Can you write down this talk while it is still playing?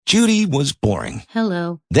Judy was boring.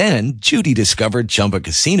 Hello. Then Judy discovered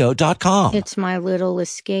ChumbaCasino.com. It's my little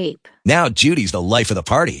escape. Now Judy's the life of the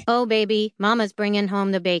party. Oh, baby, mama's bringing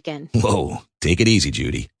home the bacon. Whoa, take it easy,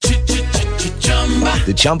 Judy.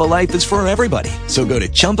 The Chumba life is for everybody. So go to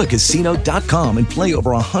ChumbaCasino.com and play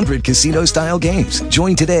over 100 casino-style games.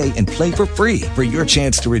 Join today and play for free for your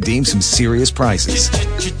chance to redeem some serious prizes.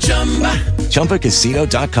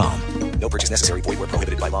 ChumbaCasino.com. No purchase necessary. Void where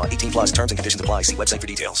prohibited by law. 18 plus terms and conditions apply. See website for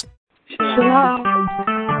details.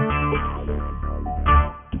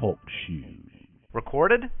 Talk shoes.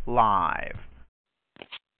 Recorded live.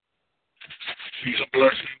 Peace and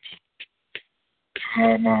blessings.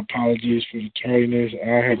 My apologies for the tardiness.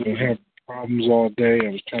 I have been having problems all day.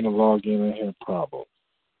 I was trying to log in and had problems.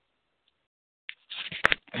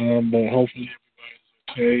 But hopefully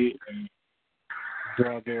everybody's okay. And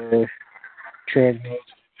brother Trev knows.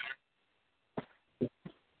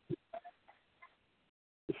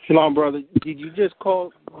 Shalom, brother. Did you just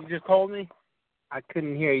call? You just called me? I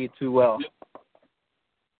couldn't hear you too well.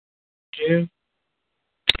 Yeah.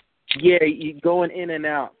 Yeah, you going in and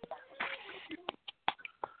out.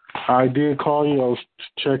 I did call you. I was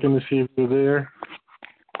checking to see if you're there.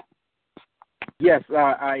 Yes,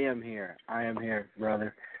 I am here. I am here,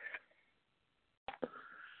 brother.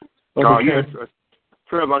 Okay. Yes,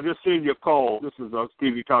 Trev, I just seen your call. This is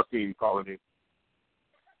Stevie Costelli calling you.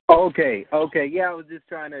 Okay. Yeah, I was just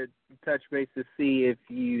trying to touch base to see if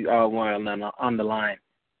you were on the line.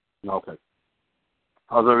 Okay.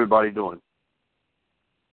 How's everybody doing?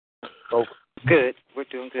 Oh, good. We're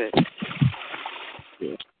doing good.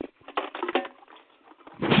 Yeah.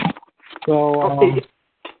 So,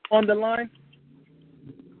 on the line?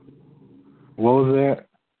 What was that?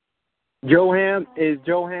 Johan, is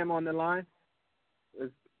Johan on the line?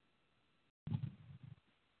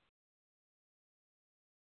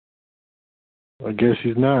 I guess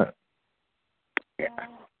he's not. Yeah.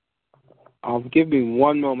 Give me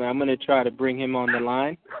one moment. I'm going to try to bring him on the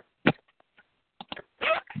line.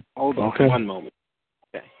 Hold on one moment.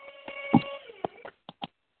 Okay.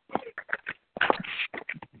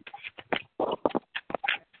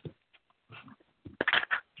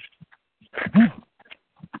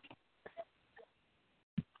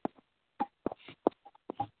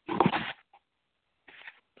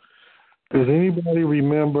 Does anybody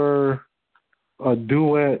remember a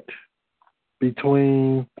duet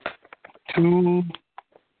between two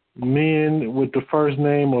men with the first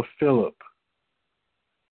name of Philip?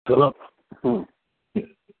 Philip?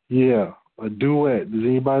 Yeah, a duet. Does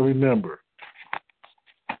anybody remember?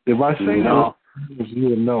 If I say no,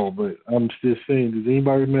 you'll know, but I'm just saying, does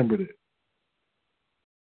anybody remember that?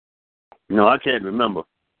 No, I can't remember.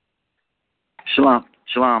 Shalom.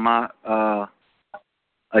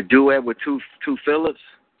 A duet with two Phillips?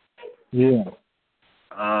 Yeah.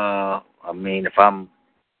 I mean, if I'm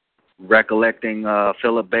recollecting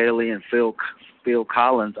Philip Bailey and Phil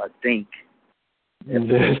Collins, I think. That's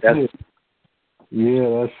it. Yeah,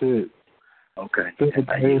 that's it. Okay.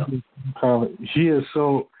 Yeah,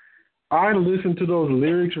 so I listened to those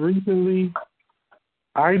lyrics recently.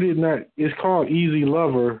 I did not. It's called Easy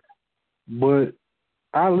Lover, but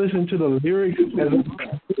I listened to the lyrics as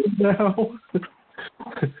now.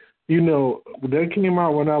 You know, that came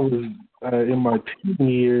out when I was in my teen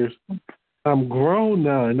years. I'm grown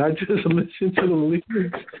now, and I just listened to the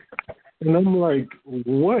lyrics, and I'm like,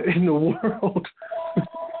 what in the world?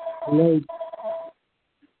 Like,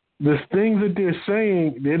 the things that they're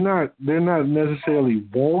saying, they're not necessarily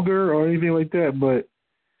vulgar or anything like that, but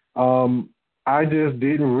I just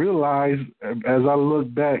didn't realize, as I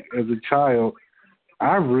look back as a child,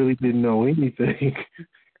 I really didn't know anything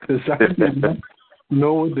because I didn't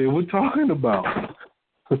know what they were talking about.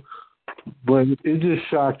 But it just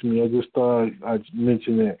shocked me. I just thought I'd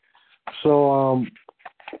mention that. So,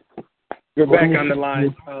 we're back on the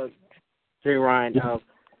line. Jay Ryan,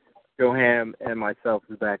 Johan, and myself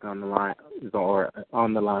is back on the line. Yeah,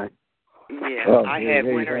 I had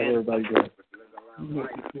winter in.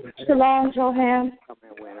 Shalom, Johan.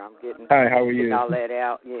 I'm getting, hi, how are you? All that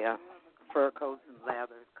out, yeah. Fur coats and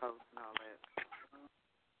leather coats and all that.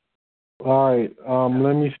 all right,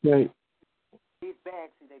 let me say. These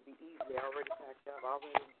bags, see, they be easy. They already packed up,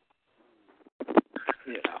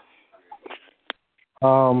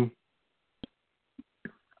 already.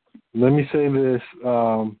 Let me say this.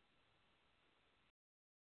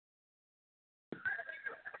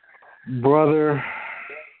 Brother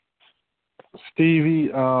Stevie,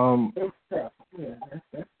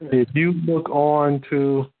 if you look on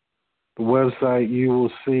to the website, you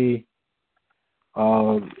will see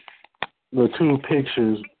the two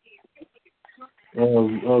pictures.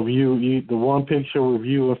 of you. The one picture with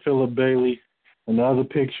you and Philip Bailey, and the other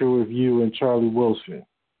picture with you and Charlie Wilson.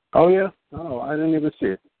 Oh, yeah? Oh, I didn't even see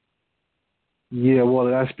it. Yeah, well,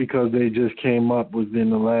 that's because they just came up within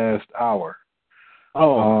the last hour.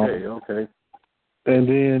 Oh, okay. And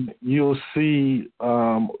then you'll see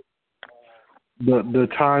the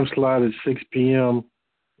time slot at 6 p.m.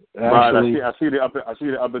 Actually, right, I see the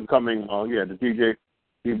up and coming. The DJ,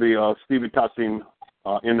 Stevie Tassim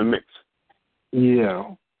in the mix.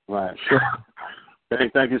 Yeah. Right. Sure.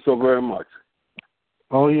 Thank you so very much.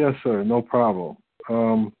 Oh yes, sir. No problem.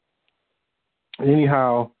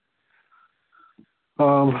 Anyhow,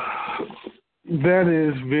 that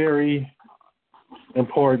is very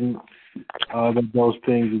important that those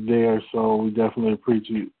things are there. So we definitely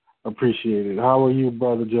appreciate it. How are you,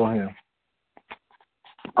 Brother Johan?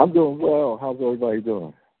 I'm doing well. How's everybody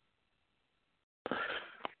doing?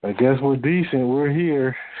 I guess we're decent. We're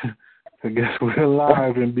here. I guess we're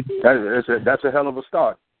alive and that's a hell of a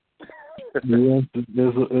start. Yes,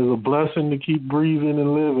 there's a blessing to keep breathing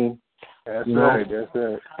and living. That's right. That's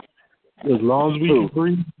right. As long as we can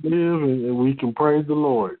breathe, live, and we can praise the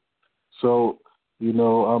Lord. So,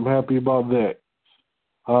 I'm happy about that.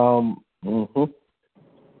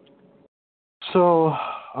 So,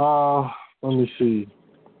 let me see.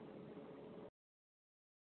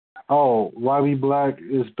 Oh, YB Black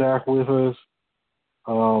is back with us.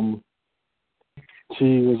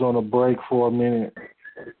 She was on a break for a minute.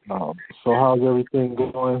 So how's everything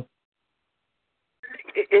going?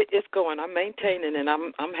 It's going. I'm maintaining, and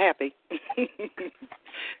I'm happy.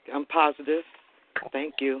 I'm positive.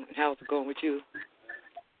 Thank you. How's it going with you?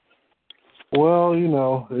 Well,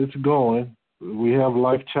 it's going. We have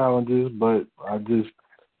life challenges, but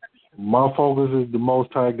my focus is the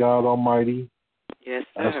Most High God Almighty. Yes,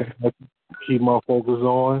 sir. I keep my focus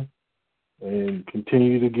on and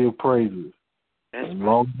continue to give praises. That's as right.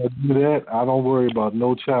 long as I do that, I don't worry about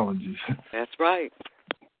no challenges. That's right.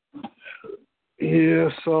 Yeah,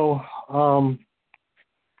 so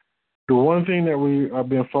the one thing that I've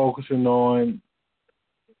been focusing on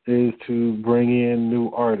is to bring in new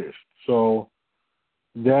artists. So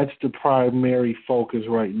that's the primary focus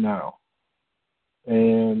right now.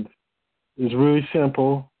 And it's really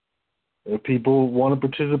simple. If people want to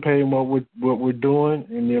participate in what we're doing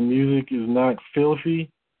and their music is not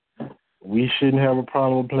filthy, we shouldn't have a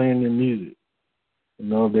problem playing their music.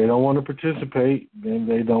 If they don't want to participate, then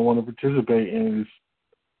they don't want to participate, and it's,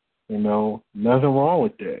 nothing wrong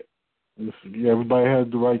with that. Everybody has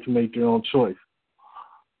the right to make their own choice.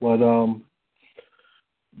 But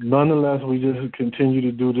nonetheless, we just continue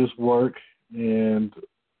to do this work, and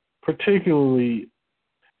particularly,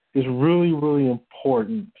 it's really, really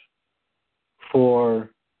important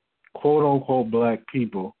for quote-unquote black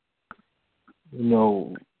people.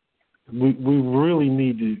 We really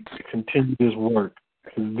need to continue this work.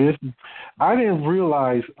 I didn't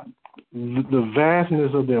realize the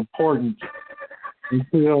vastness of the importance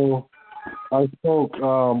until I spoke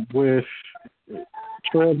with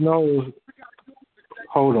Trev Knowles.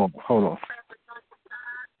 Hold on.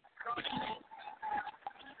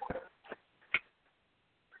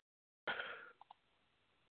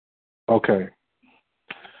 Okay.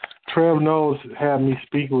 Trev Knowles had me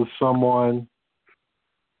speak with someone.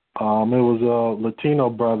 It was a Latino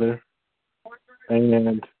brother,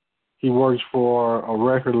 and he works for a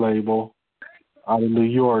record label out of New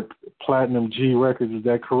York, Platinum G Records. Is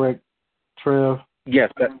that correct, Trev?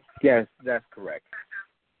 Yes, that's correct.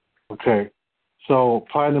 Okay. So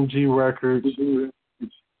Platinum G Records,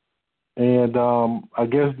 and I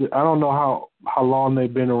guess I don't know how long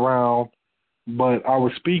they've been around, but I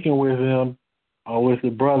was speaking with him, with the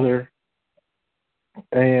brother,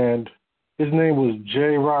 and his name was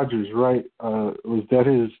Jay Rogers, right? Was that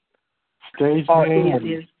his stage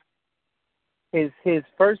name? His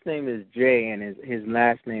first name is Jay, and his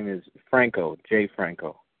last name is Franco, Jay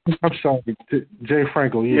Franco. I'm sorry, Jay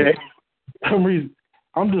Franco, yeah. For some reason,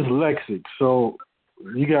 I'm dyslexic, so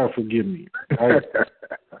you got to forgive me. I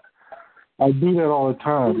do that all the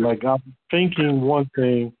time. Like, I'm thinking one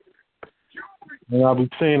thing, and I'll be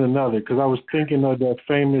saying another, because I was thinking of that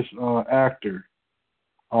famous actor,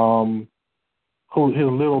 who his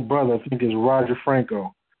little brother, I think, is Roger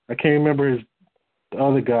Franco. I can't remember the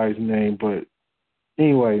other guy's name, but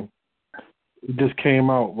anyway, it just came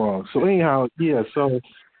out wrong. So anyhow, yeah, so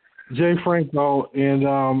Jay Franco,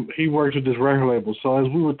 and he works with this record label. So as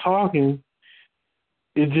we were talking,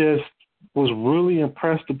 it just was really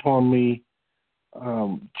impressed upon me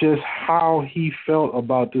just how he felt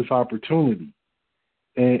about this opportunity,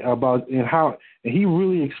 and he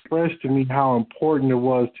really expressed to me how important it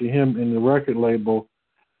was to him and the record label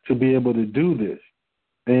to be able to do this.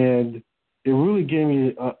 And it really gave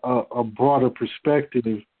me a broader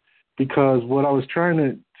perspective, because what I was trying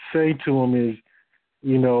to say to him is,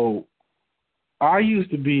 you know, I used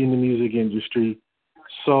to be in the music industry,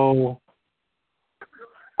 so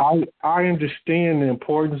I understand the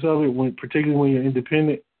importance of it, particularly when you're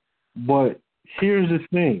independent. But here's the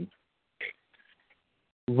thing: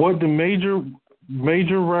 what the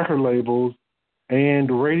major record labels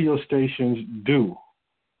and radio stations do,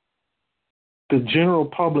 the general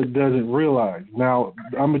public doesn't realize. Now,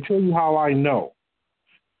 I'm going to tell you how I know.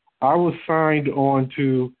 I was signed on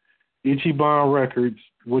to Ichiban Records,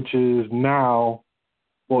 which is now,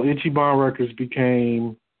 well, Ichiban Records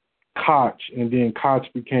became Koch, and then Koch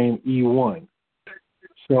became E1.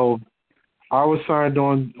 So I was signed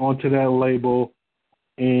onto that label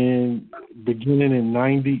beginning in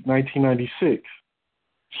 1996.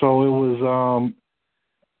 So it was,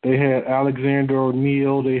 they had Alexander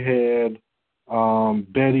O'Neal, they had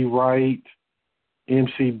Betty Wright,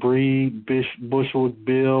 MC Breed, Bushwick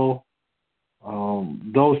Bill,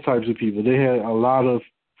 those types of people. They had a lot of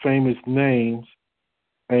famous names,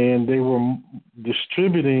 and they were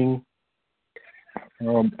distributing,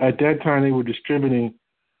 at that time they were distributing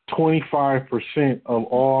 25% of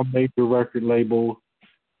all major record labels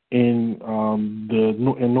in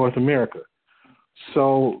North America.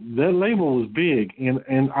 So that label was big, and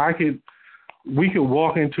we could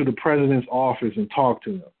walk into the president's office and talk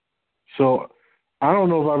to him. So I don't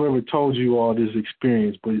know if I've ever told you all this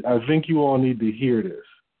experience, but I think you all need to hear this.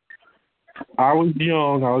 I was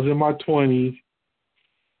young. I was in my 20s,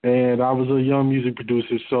 and I was a young music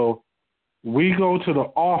producer. So we go to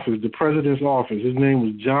the office, the president's office. His name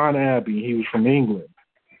was John Abbey. He was from England.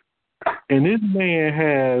 And this man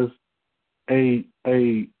has a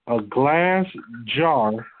glass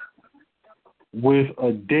jar with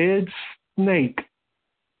a dead snake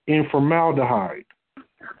in formaldehyde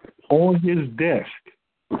on his desk.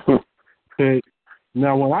 Okay.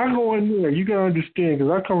 Now, when I go in there, you got to understand,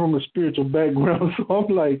 because I come from a spiritual background, so I'm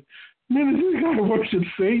like, man, is this guy worship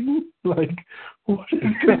Satan? Like, what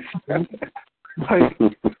is this? Like,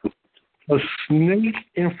 a snake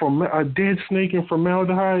a dead snake in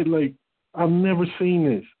formaldehyde? Like, I've never seen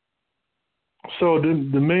this. So the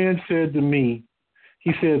man said to me,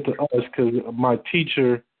 he said to us, because my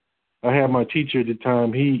teacher, I had my teacher at the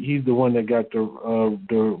time, he's the one that got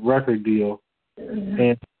the record deal.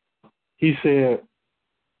 And he said,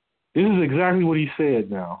 this is exactly what he said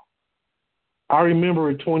now. I remember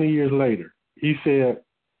it 20 years later. He said,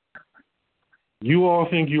 you all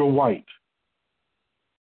think you're white.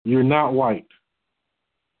 You're not white.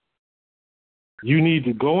 You need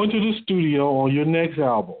to go into the studio on your next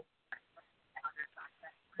album.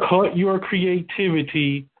 Cut your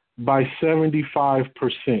creativity by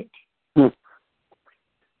 75%.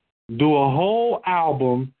 Do a whole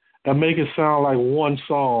album and make it sound like one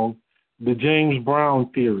song, the James Brown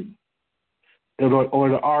theory or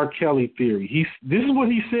the R. Kelly theory. This is what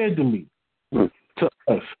he said to me, to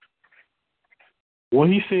us.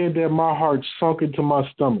 When he said that, my heart sunk into my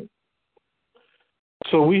stomach.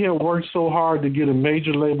 So we had worked so hard to get a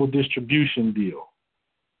major label distribution deal.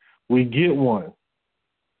 We get one.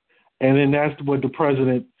 And then that's what the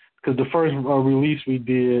president, because the first release we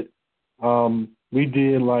did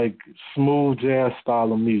like smooth jazz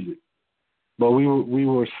style of music. But we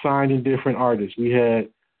were signing different artists. We had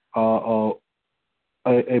a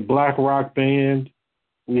black rock band.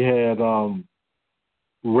 We had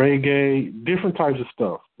reggae, different types of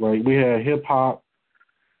stuff. Like we had hip hop.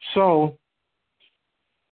 So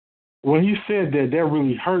when he said that, that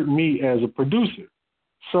really hurt me as a producer.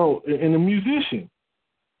 So, and a musician.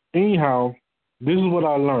 Anyhow, this is what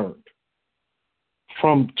I learned.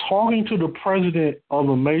 From talking to the president of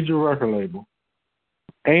a major record label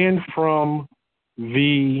and from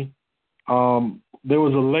there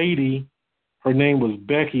was a lady, her name was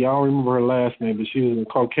Becky. I don't remember her last name, but she was a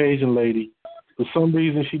Caucasian lady. For some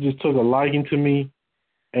reason, she just took a liking to me,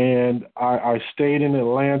 and I stayed in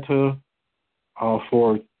Atlanta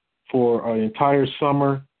for an entire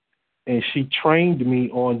summer, and she trained me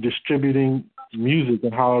on distributing music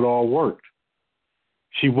and how it all worked.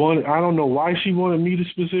 I don't know why she wanted me to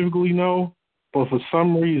specifically know, but for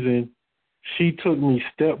some reason, she took me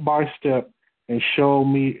step by step and showed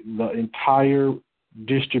me the entire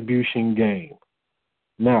distribution game.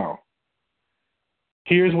 Now,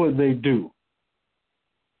 here's what they do.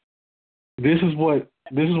 This is why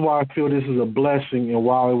I feel this is a blessing and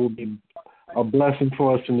why it will be a blessing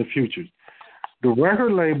for us in the future. The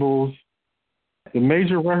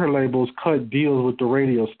major record labels cut deals with the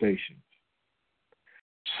radio stations.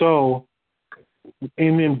 So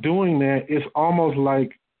in them doing that, it's almost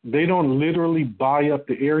like literally buy up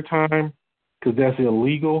the airtime because that's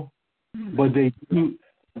illegal, but they do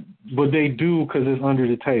because it's under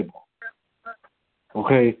the table.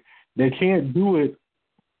 Okay, they can't do it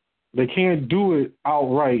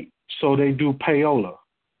outright, so they do payola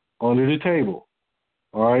under the table.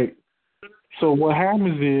 All right. So what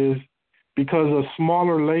happens is, because a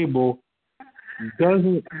smaller label they're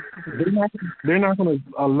not going to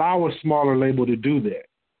allow a smaller label to do that.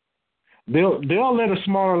 They'll let a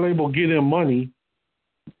smaller label get in money,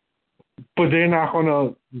 but they're not going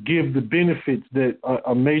to give the benefits that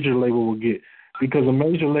a major label will get, because a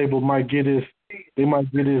major label might get his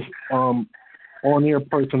on-air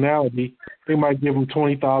personality. They might give him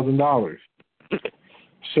 $20,000.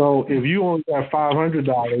 So if you only got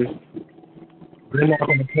 $500, they're not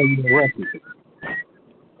going to pay you the record.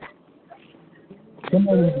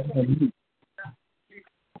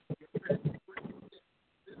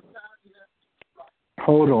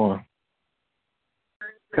 Hold on.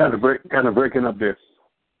 Kind of breaking up there.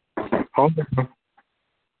 Hold on.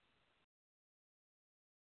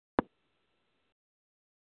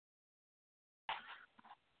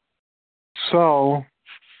 So,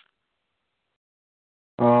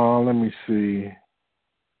 let me see.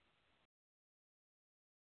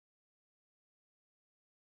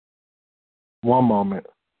 One moment.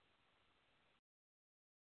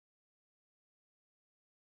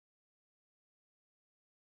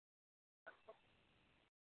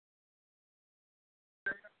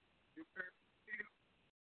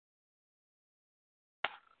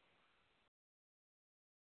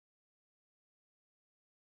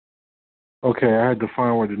 Okay, I had to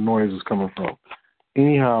find where the noise was coming from.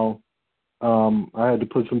 Anyhow, I had to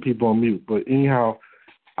put some people on mute. But anyhow,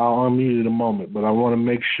 I'll unmute in a moment. But I want to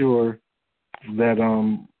make sure that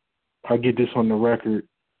I get this on the record.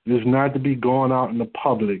 This is not to be going out in the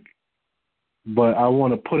public, but I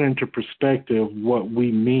want to put into perspective what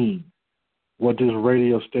we mean, what this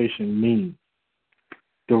radio station means.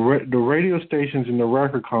 The radio stations and the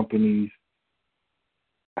record companies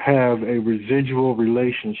have a residual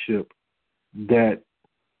relationship that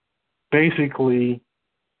basically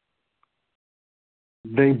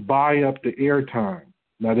they buy up the airtime.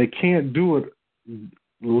 Now, they can't do it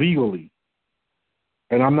legally.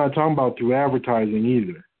 And I'm not talking about through advertising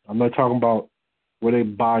either. I'm not talking about where they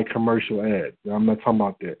buy commercial ads. I'm not talking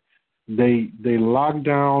about that. They lock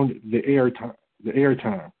down the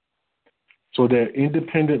airtime so that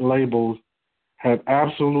independent labels have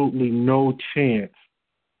absolutely no chance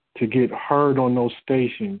to get heard on those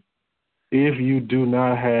stations if you do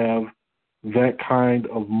not have that kind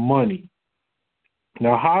of money.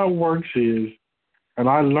 Now, how it works is, and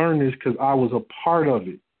I learned this because I was a part of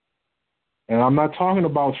it, and I'm not talking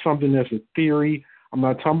about something that's a theory. I'm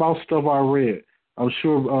not talking about stuff I read. I'm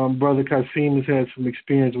sure Brother Kasim has had some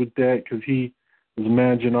experience with that because he was a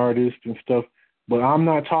managing artist and stuff, but I'm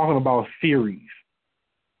not talking about theories.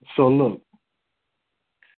 So look,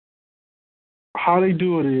 how they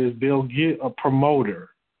do it is they'll get a promoter.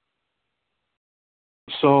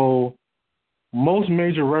 So most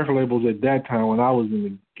major record labels at that time, when I was in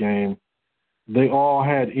the game, they all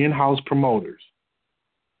had in-house promoters.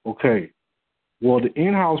 Okay. Well, the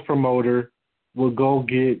in-house promoter will go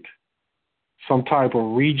get some type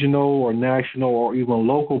of regional or national or even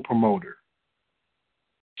local promoter.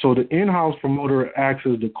 So the in-house promoter acts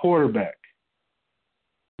as the quarterback,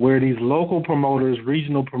 where these local promoters,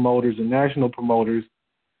 regional promoters, and national promoters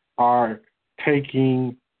are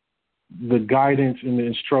taking the guidance and the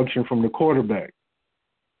instruction from the quarterback.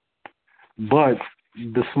 But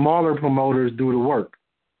the smaller promoters do the work.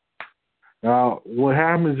 Now, what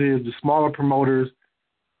happens is the smaller promoters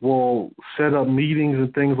will set up meetings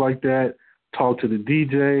and things like that, talk to the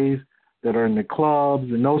DJs that are in the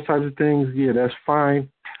clubs and those types of things. Yeah, that's fine.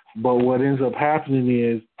 But what ends up happening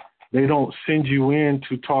is they don't send you in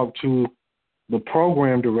to talk to the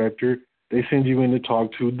program director. They send you in to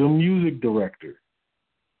talk to the music director.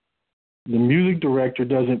 The music director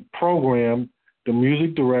doesn't program. The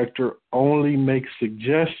music director only makes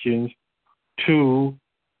suggestions to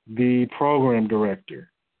the program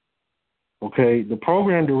director. Okay, the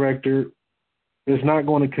program director is not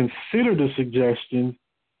going to consider the suggestions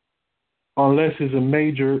unless it's a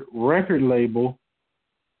major record label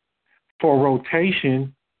for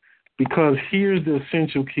rotation, because here's the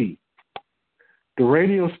essential key. The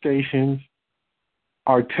radio stations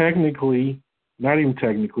are technically, not even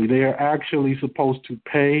technically, they are actually supposed to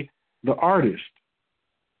pay the artist.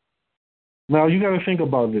 Now, you got to think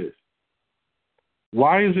about this.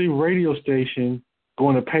 Why is a radio station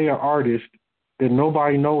going to pay an artist that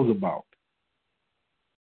nobody knows about?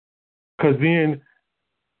 Because then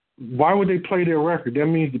why would they play their record? That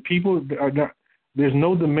means the people are not. There's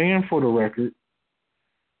no demand for the record,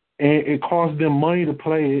 and it costs them money to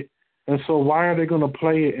play it. And so why are they going to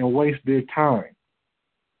play it and waste their time?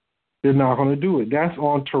 They're not going to do it. That's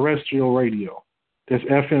on terrestrial radio. That's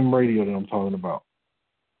FM radio that I'm talking about.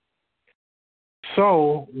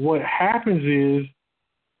 So what happens is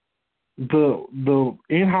the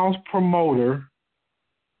in-house promoter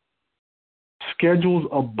schedules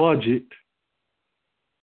a budget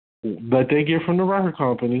that they get from the record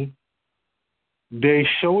company. They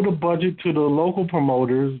show the budget to the local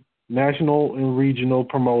promoters, national and regional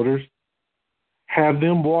promoters, have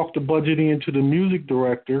them walk the budget into the music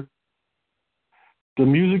director. The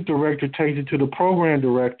music director takes it to the program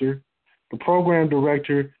director. The program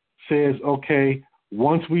director says, okay,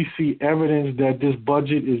 once we see evidence that this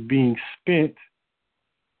budget is being spent,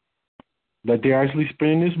 that they're actually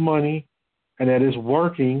spending this money and that it's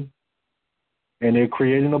working and they're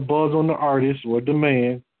creating a buzz on the artist or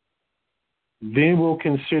demand, then we'll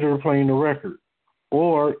consider playing the record.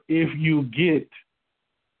 Or if you get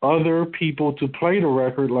other people to play the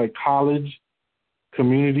record, like college,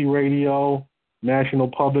 community radio, national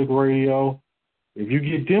public radio, if you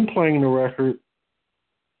get them playing the record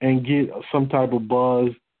and get some type of buzz,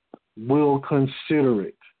 we'll consider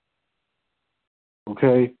it.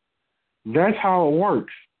 Okay? That's how it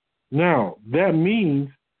works. Now, that means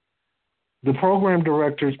the program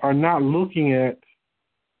directors are not looking at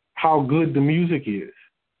how good the music is.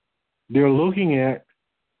 They're looking at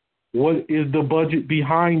what is the budget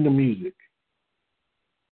behind the music.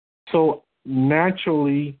 So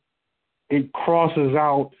naturally, it crosses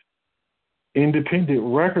out independent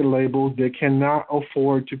record labels that cannot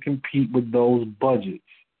afford to compete with those budgets.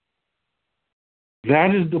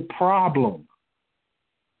 That is the problem.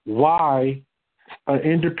 Why an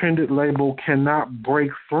independent label cannot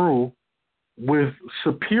break through with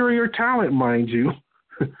superior talent, mind you,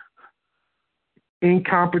 in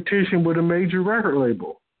competition with a major record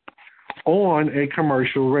label on a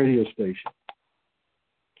commercial radio station.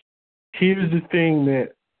 Here's the thing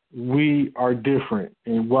that we are different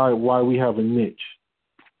and why we have a niche.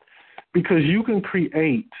 Because you can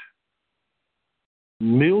create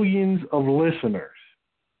millions of listeners,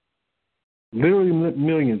 literally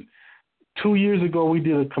millions. 2 years ago, we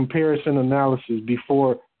did a comparison analysis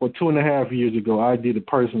before, or 2.5 years ago, I did it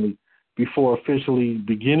personally, before officially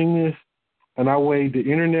beginning this, and I weighed the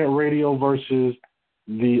internet radio versus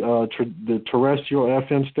the terrestrial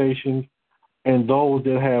FM stations and those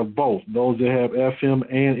that have both, those that have FM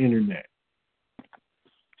and internet.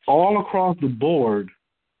 All across the board,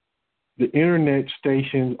 the internet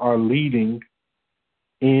stations are leading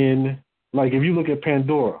in, like if you look at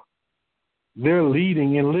Pandora, they're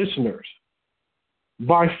leading in listeners.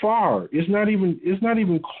 By far, it's not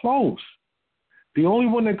even close. The only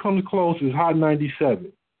one that comes close is Hot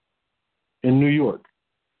 97 in New York.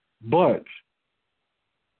 But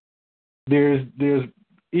there's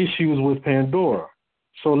issues with Pandora.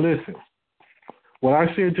 So listen, what I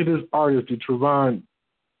said to this artist that Trevon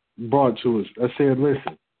brought to us, I said,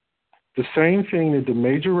 listen, the same thing that the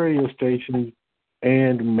major radio stations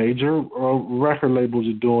and major record labels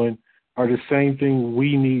are doing are the same thing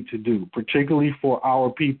we need to do, particularly for our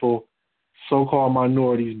people, so-called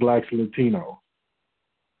minorities, blacks, and Latinos.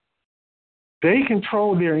 They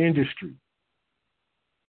control their industry.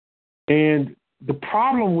 And the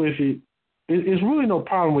problem with it, there's really no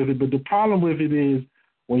problem with it, but the problem with it is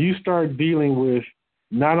when you start dealing with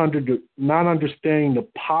not understanding the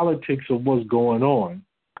politics of what's going on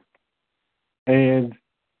and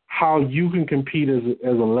how you can compete as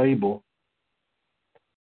a label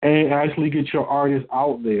and actually get your artists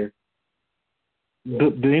out there,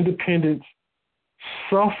 the independents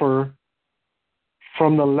suffer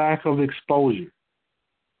from the lack of exposure.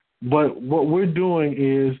 But what we're doing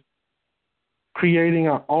is creating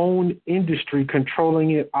our own industry,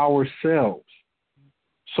 controlling it ourselves,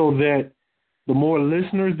 so that the more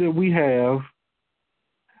listeners that we have,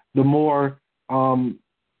 the more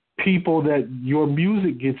people that your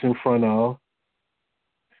music gets in front of,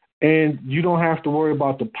 and you don't have to worry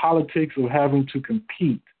about the politics of having to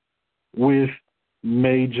compete with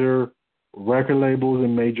major record labels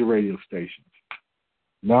and major radio stations.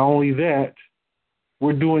 Not only that,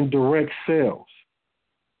 we're doing direct sales.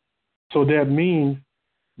 So that means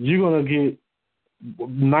you're going to get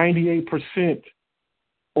 98%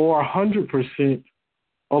 or 100%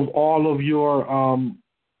 of all of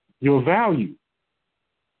your value,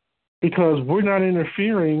 because we're not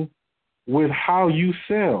interfering with how you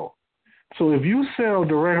sell. So if you sell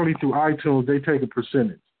directly through iTunes, they take a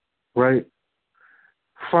percentage, right?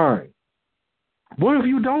 Fine. What if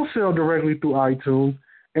you don't sell directly through iTunes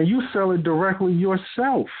and you sell it directly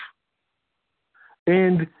yourself.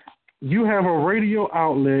 And you have a radio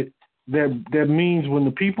outlet that means when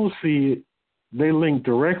the people see it, they link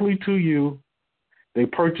directly to you. They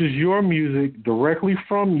purchase your music directly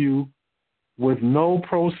from you with no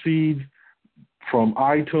proceeds from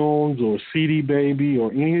iTunes or CD Baby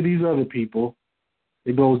or any of these other people.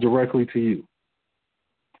 It goes directly to you.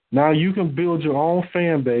 Now you can build your own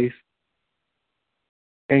fan base,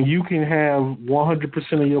 and you can have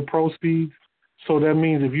 100% of your proceeds. So that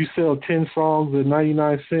means if you sell 10 songs at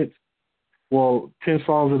 99 cents, 10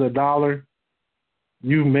 songs at $1,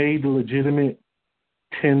 you made the legitimate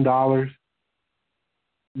 $10.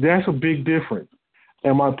 That's a big difference.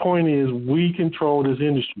 And my point is, we control this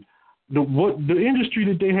industry. The industry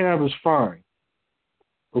that they have is fine,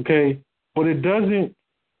 okay? But it doesn't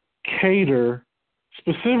cater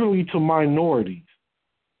specifically to minorities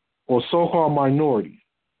or so-called minorities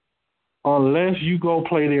unless you go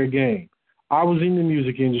play their game. I was in the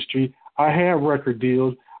music industry. I had record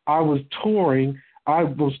deals. I was touring. I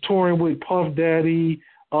was touring with Puff Daddy,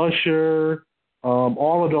 Usher,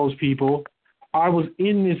 all of those people. I was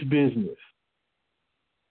in this business.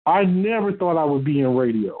 I never thought I would be in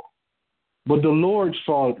radio. But the Lord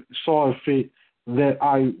saw it fit that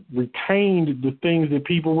I retained the things that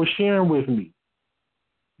people were sharing with me.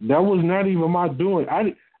 That was not even my doing. I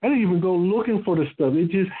didn't even go looking for the stuff. It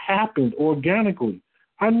just happened organically.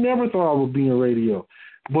 I never thought I would be in radio.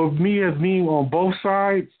 But me as being on both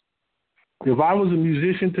sides, if I was a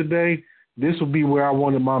musician today, this would be where I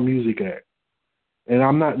wanted my music at. And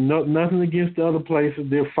I'm not nothing against the other places.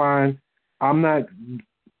 They're fine. I'm not,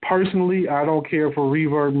 personally, I don't care for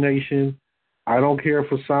Reverb Nation. I don't care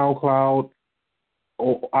for SoundCloud.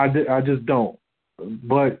 I just don't.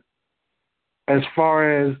 But as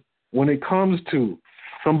far as when it comes to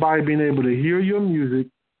somebody being able to hear your music,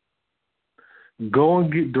 go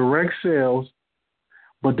and get direct sales,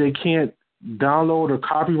 but they can't download or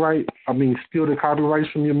steal the copyrights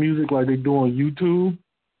from your music like they do on YouTube,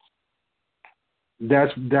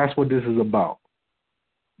 that's what this is about.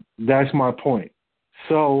 That's my point.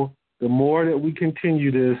 So the more that we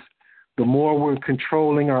continue this, the more we're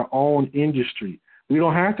controlling our own industry. We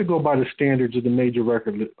don't have to go by the standards of the major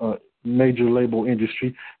label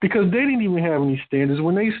industry, because they didn't even have any standards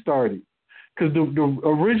when they started. Because the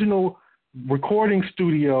original recording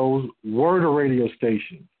studios were the radio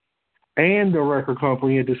station and the record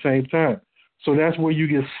company at the same time. So that's where you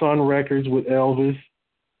get Sun Records with Elvis.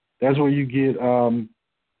 That's where you get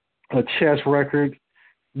a Chess record.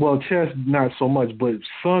 Well, Chess not so much, but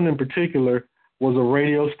Sun in particular was a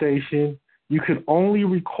radio station. You could only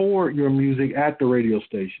record your music at the radio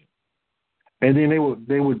station. And then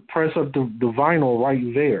they would press up the vinyl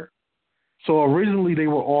right there. So originally they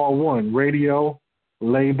were all one. Radio,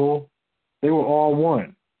 label, they were all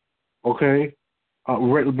one. Okay?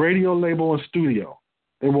 Radio, label, and studio,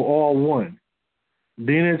 they were all one.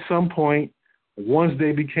 Then at some point, once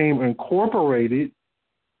they became incorporated,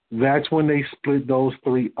 that's when they split those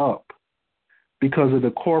three up, because of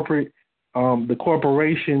the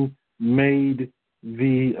corporation made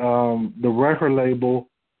the record label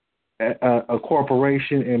a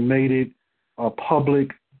corporation and made it a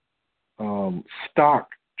public stock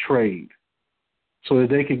trade, so that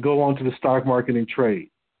they could go onto the stock market and trade,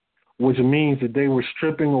 which means that they were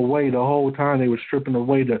stripping away the whole time. They were stripping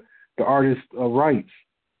away the artist's rights.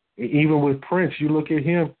 Even with Prince, you look at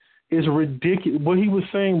him, it's ridiculous. What he was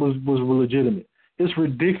saying was legitimate. It's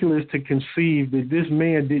ridiculous to conceive that this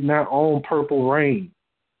man did not own Purple Rain.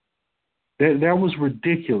 That was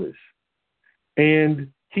ridiculous.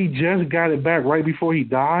 And he just got it back right before he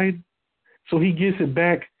died. So he gets it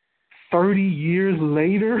back 30 years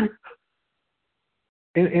later.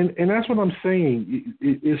 And that's what I'm saying.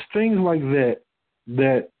 It's things like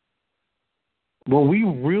that when we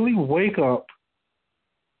really wake up,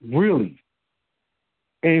 really,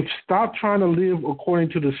 and stop trying to live according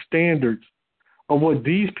to the standards of what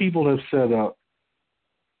these people have set up.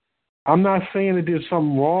 I'm not saying that there's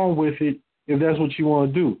something wrong with it if that's what you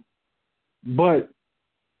want to do, but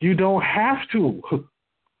you don't have to.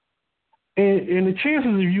 And the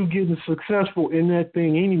chances of you getting successful in that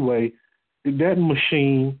thing anyway, that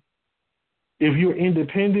machine, if you're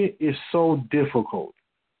independent, is so difficult.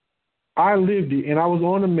 I lived it, and I was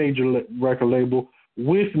on a major record label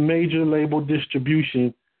with major label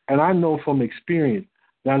distribution, and I know from experience.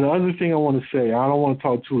 Now, the other thing I want to say, I don't want to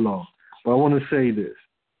talk too long, but I want to say this.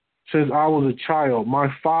 Since I was a child, my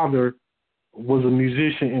father was a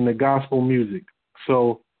musician in the gospel music.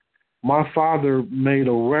 So my father made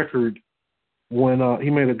a record when he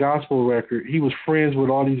made a gospel record. He was friends with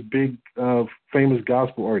all these big, famous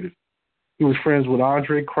gospel artists. He was friends with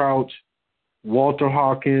Andre Crouch, Walter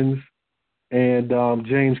Hawkins, and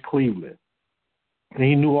James Cleveland. And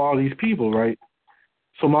he knew all these people, right?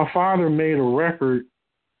 So my father made a record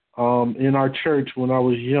in our church when I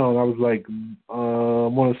was young. I was like, I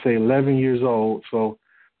want to say 11 years old. So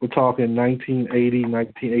we're talking 1980,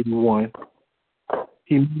 1981.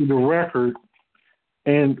 He made a record,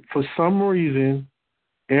 and for some reason,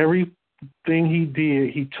 everything he did,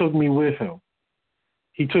 he took me with him.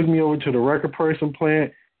 He took me over to the record person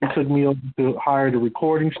plant. He took me over to hire the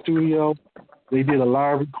recording studio. They did a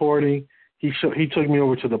live recording. He took me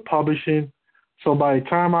over to the publishing. So by the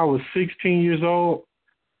time I was 16 years old,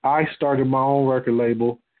 I started my own record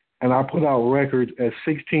label, and I put out records at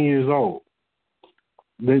 16 years old.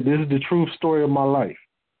 This is the true story of my life.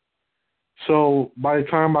 So by the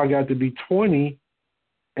time I got to be 20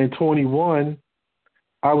 and 21,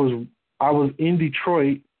 I was in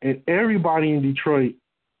Detroit, and everybody in Detroit,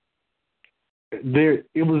 there's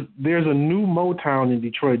a new Motown in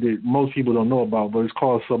Detroit that most people don't know about, but it's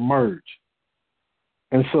called Submerge.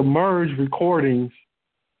 And Submerge Recordings,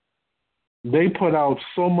 they put out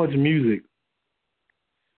so much music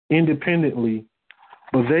independently,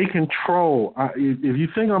 but they control. If you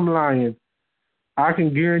think I'm lying, I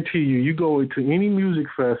can guarantee you go to any music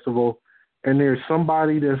festival and there's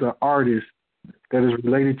somebody that's an artist that is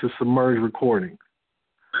related to Submerge Recordings,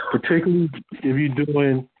 particularly if you're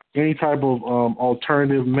doing any type of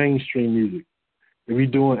alternative mainstream music. If you're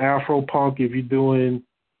doing Afro punk, if you're doing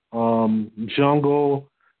jungle,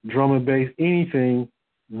 drum and bass, anything,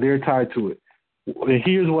 they're tied to it. And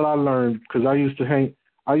here's what I learned, because I used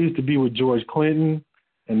to be with George Clinton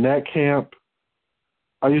and Nat Camp.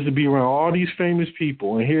 I used to be around all these famous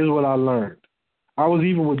people, and here's what I learned. I was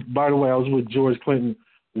with George Clinton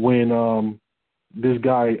when this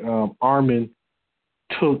guy, Armin,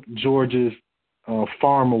 took George's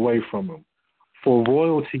farm away from him for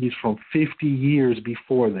royalties from 50 years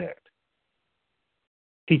before that.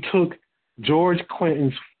 He took George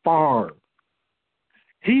Clinton's farm.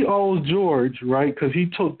 He owes George, right, because he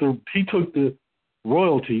took the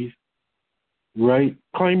royalties, right,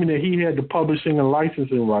 claiming that he had the publishing and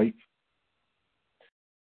licensing rights,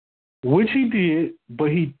 which he did, but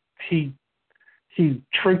he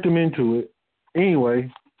tricked him into it.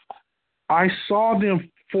 Anyway, I saw them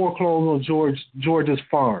foreclose on George's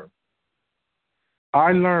farm.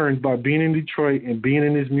 I learned by being in Detroit and being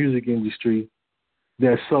in this music industry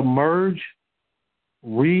that Submerge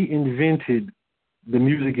reinvented the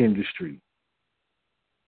music industry.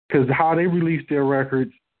 Because how they release their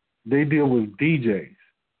records, they deal with DJs.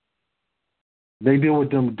 They deal with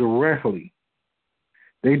them directly.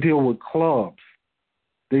 They deal with clubs.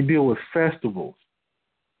 They deal with festivals.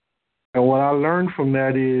 And what I learned from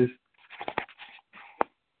that is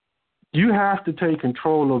you have to take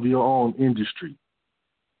control of your own industry.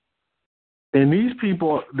 And these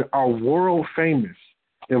people are world famous.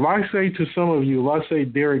 If I say to some of you, if I say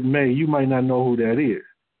Derek May, you might not know who that is.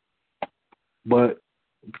 But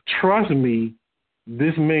trust me,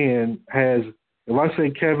 this man has, if I say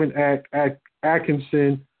Kevin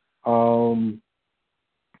Atkinson,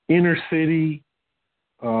 Inner City,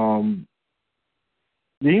 anybody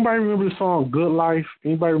remember the song Good Life?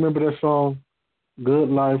 Anybody remember that song? Good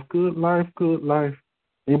life, good life, good life.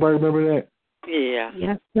 Anybody remember that? Yeah.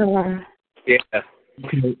 Yes, sir. Yeah.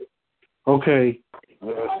 Okay.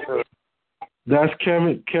 That's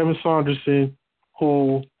Kevin Saunderson,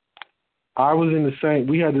 who I was in the same.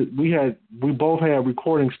 We both had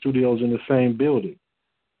recording studios in the same building.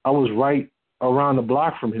 I was right around the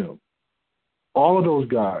block from him. All of those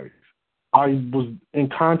guys, I was in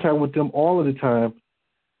contact with them all of the time.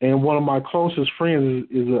 And one of my closest friends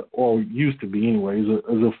used to be anyway, is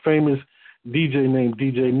a famous DJ named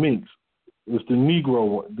DJ Minx. It's the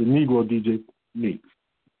Negro DJ Minx.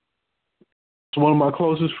 It's one of my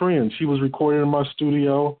closest friends. She was recording in my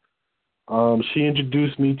studio. She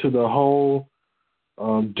introduced me to the whole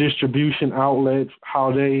distribution outlets,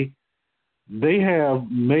 how they have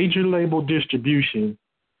major label distribution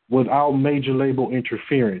without major label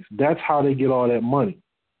interference. That's how they get all that money.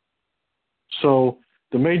 So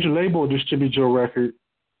the major label distributes your record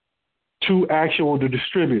to the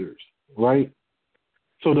distributors, right?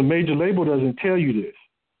 So the major label doesn't tell you this.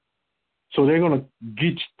 So they're going to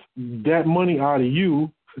get that money out of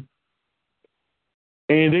you,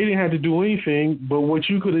 and they didn't have to do anything, but what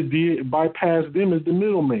you could have did, bypass them as the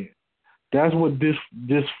middleman. That's what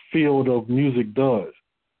this field of music does.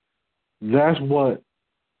 That's what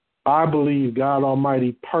I believe God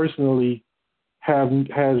Almighty personally has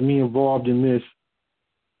me involved in this,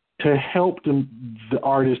 to help them, the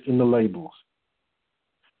artists and the labels,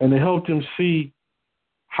 and to help them see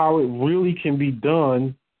how it really can be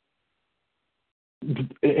done,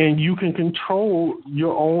 and you can control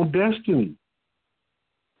your own destiny.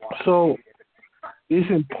 So it's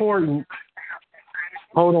important.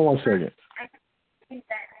 Hold on one second.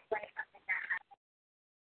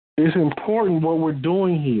 It's important what we're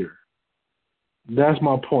doing here. That's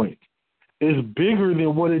my point. It's bigger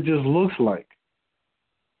than what it just looks like.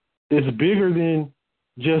 It's bigger than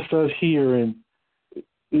just us here, and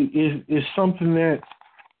it's something that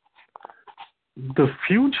the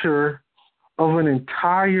future of an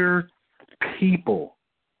entire people,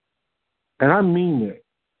 and I mean that.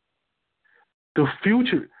 The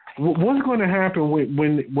future, what's going to happen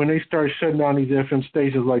when they start shutting down these FM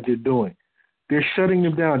stations like they're doing? They're shutting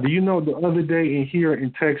them down. Do you know the other day here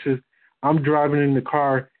in Texas, I'm driving in the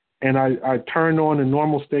car, and I turned on the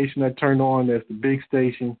normal station I turned on, that's the big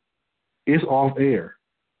station. It's off air.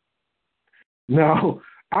 Now,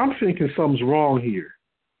 I'm thinking something's wrong here.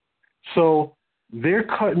 So they're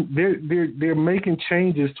making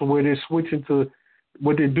changes to where they're switching to,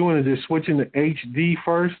 what they're doing is they're switching to HD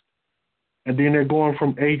first, and then they're going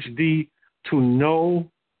from HD to no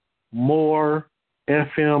more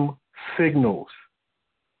FM signals,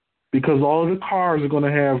 because all of the cars are going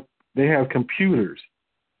to have computers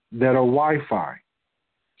that are Wi-Fi.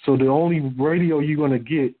 So the only radio you're going to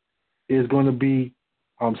get is going to be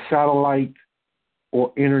satellite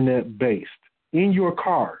or internet based in your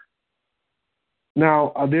car.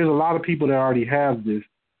 Now, there's a lot of people that already have this,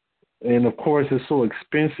 and of course it's so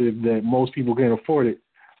expensive that most people can't afford it,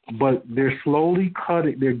 but they're slowly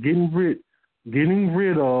cutting, they're getting rid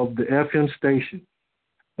of the FM station.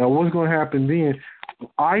 Now, what's going to happen then,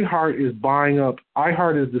 iHeart is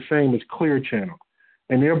the same as Clear Channel,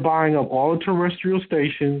 and they're buying up all the terrestrial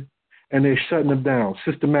stations, and they're shutting them down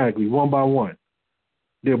systematically, one by one.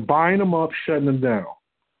 They're buying them up, shutting them down.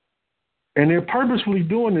 And they're purposefully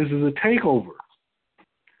doing this as a takeover.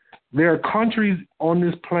 There are countries on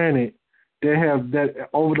this planet that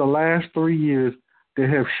over the last 3 years, that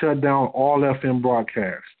have shut down all FM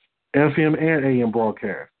broadcasts, FM and AM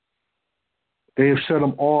broadcasts. They have shut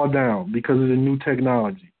them all down because of the new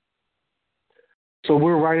technology. So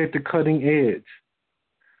we're right at the cutting edge,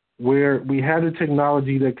 where we have the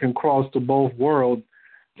technology that can cross to both worlds.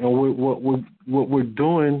 And what we're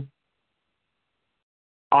doing,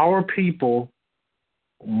 our people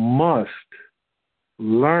must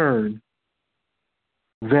learn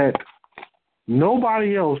that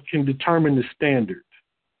nobody else can determine the standard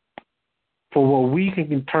for what we can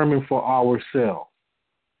determine for ourselves.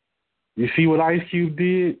 You see what Ice Cube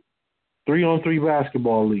did? 3-on-3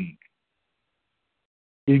 basketball league.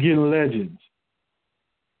 He's getting legends.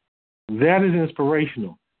 That is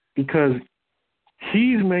inspirational because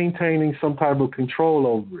he's maintaining some type of control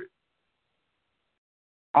over it.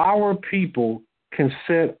 Our people can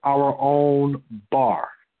set our own bar.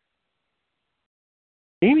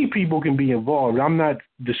 Any people can be involved. I'm not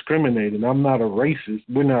discriminating. I'm not a racist.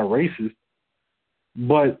 We're not racist.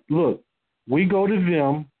 But look, we go to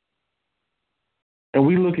them and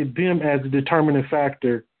we look at them as the determining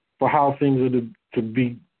factor for how things are to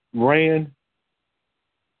be ran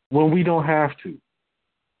when we don't have to.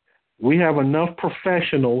 We have enough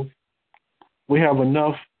professionals. We have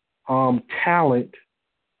enough talent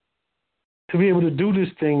to be able to do this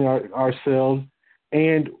thing ourselves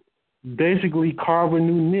and basically carve a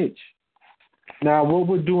new niche. Now, what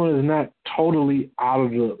we're doing is not totally out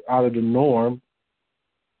of the norm.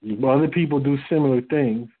 Other people do similar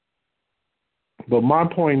things. But my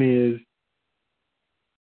point is,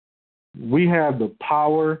 we have the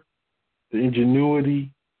power, the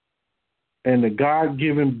ingenuity, and the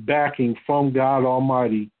God-given backing from God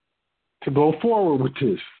Almighty to go forward with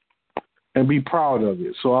this and be proud of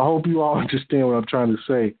it. So I hope you all understand what I'm trying to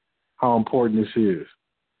say, how important this is.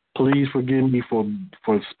 Please forgive me for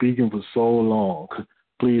speaking for so long.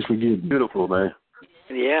 Please forgive me. Beautiful, man.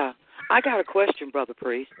 Yeah. I got a question, Brother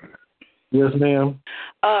Priest. Yes, ma'am.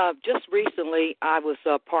 Just recently, I was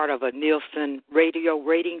part of a Nielsen radio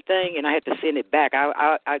rating thing, and I had to send it back.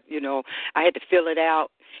 I had to fill it out,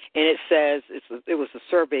 and it says it was a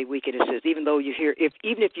survey week, and it says even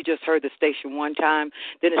if you just heard the station one time,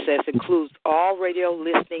 then it says includes all radio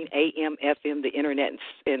listening, AM, FM, the internet,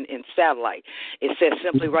 and satellite. It says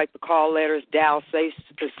simply write the call letters, dial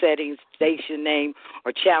settings, station name,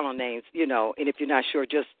 or channel names. And if you're not sure,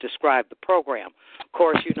 just describe the program. Of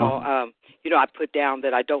course, I put down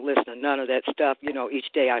that I don't listen to none of that stuff.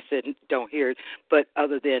 Each day I said don't hear it, but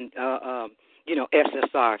other than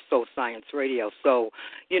SSR, Soul Science Radio. So,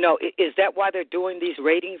 is that why they're doing these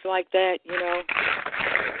ratings like that?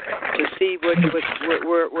 to see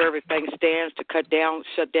where everything stands, to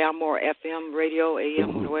shut down more FM radio,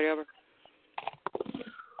 AM, or whatever?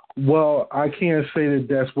 Well, I can't say that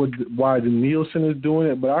that's why the Nielsen is doing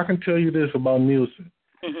it, but I can tell you this about Nielsen.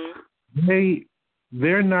 Mm-hmm.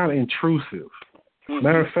 They're not intrusive. Mm-hmm.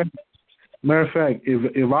 Matter of fact,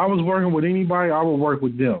 if I was working with anybody, I would work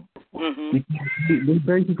with them. Mm-hmm. They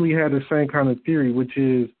basically had the same kind of theory, which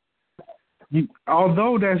is,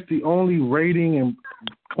 although that's the only rating and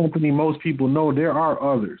company most people know, there are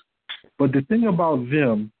others. But the thing about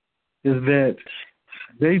them is that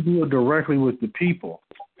they deal directly with the people.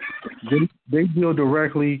 They deal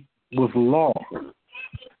directly with law.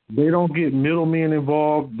 They don't get middlemen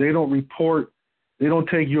involved. They don't report. They don't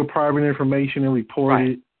take your private information and report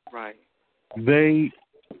it. Right. They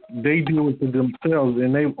deal with it themselves,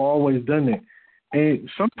 and they've always done that. And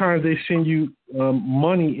sometimes they send you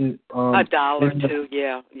money in $1 too.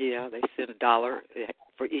 Yeah. They send $1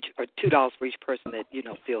 for each, or $2 for each person that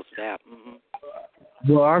fills it out.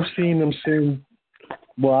 Mm-hmm. Well, I've seen them send.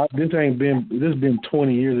 Well, this has been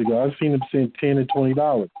 20 years ago. I've seen them send $10 to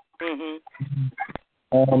 $20.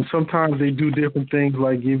 Mm-hmm. Sometimes they do different things,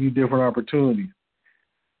 like give you different opportunities.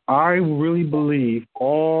 I really believe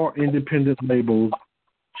all independent labels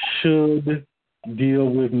should deal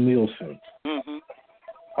with Nielsen. Mm-hmm.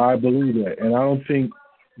 I believe that, and I don't think,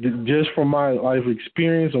 just from my life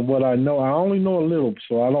experience and what I know, I only know a little,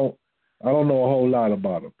 so I don't know a whole lot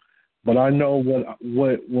about them. But I know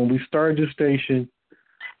what when we started the station,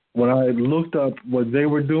 when I looked up what they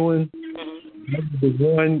were doing, that was the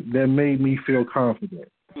one that made me feel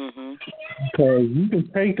confident. Mm-hmm. Because you can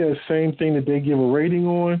take that same thing that they give a rating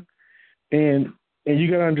on, and you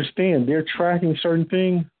got to understand, they're tracking certain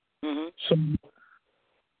things. Mm-hmm. So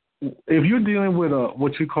if you're dealing with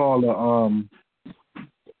what you call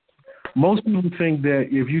most people think that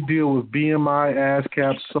if you deal with BMI,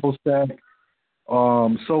 ASCAP, SOSAC,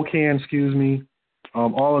 SOCAN,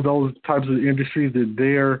 all of those types of industries,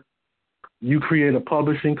 that you create a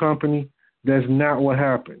publishing company. That's not what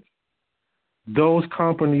happens. Those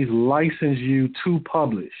companies license you to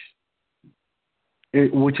publish,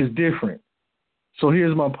 which is different. So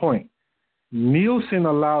here's my point. Nielsen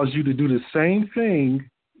allows you to do the same thing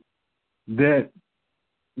that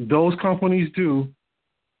those companies do,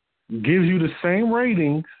 gives you the same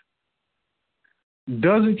ratings,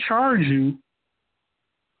 doesn't charge you,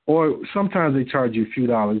 or sometimes they charge you a few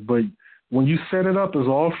dollars, but when you set it up, it's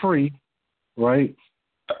all free, right?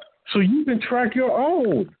 So you can track your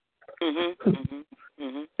own. Mm-hmm. Mm-hmm.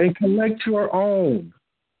 Mm-hmm. And collect your own.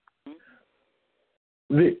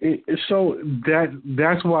 So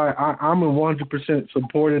that's why I'm in 100%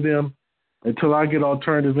 support of them. Until I get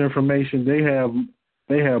alternative information, they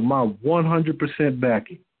have my 100%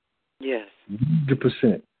 backing. Yes.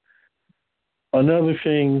 100%. Another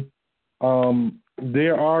thing,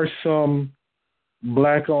 there are some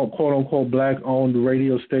black-owned, quote-unquote, black-owned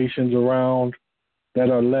radio stations around that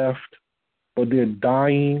are left, but they're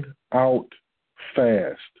dying out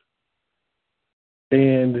fast.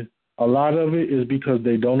 And a lot of it is because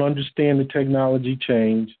they don't understand the technology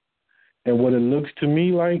change. And what it looks to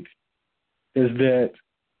me like is that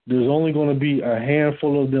there's only going to be a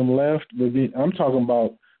handful of them left. But I'm talking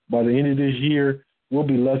about by the end of this year, we'll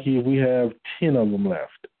be lucky if we have 10 of them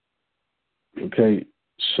left. Okay,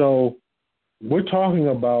 so we're talking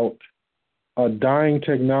about a dying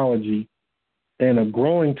technology and a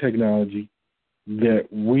growing technology that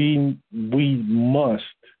we must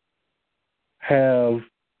have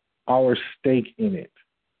our stake in it.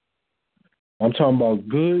 I'm talking about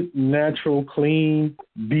good, natural, clean,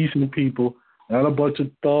 decent people, not a bunch of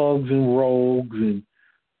thugs and rogues and,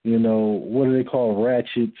 what do they call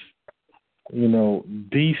ratchets?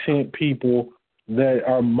 Decent people that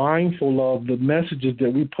are mindful of the messages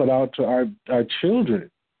that we put out to our children.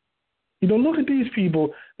 Look at these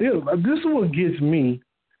people. This is what gets me.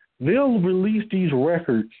 They'll release these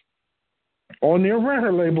records on their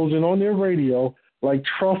record labels and on their radio like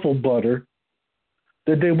truffle butter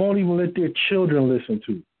that they won't even let their children listen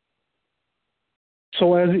to.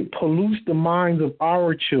 So as it pollutes the minds of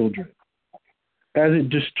our children, as it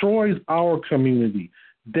destroys our community,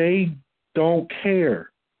 they don't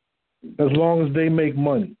care as long as they make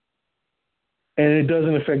money. And it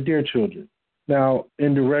doesn't affect their children. Now,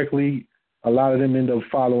 indirectly, a lot of them end up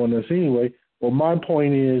following us anyway. But my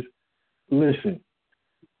point is, listen,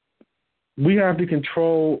 we have to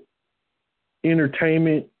control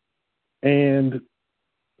entertainment and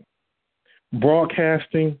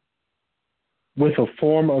broadcasting with a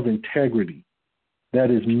form of integrity that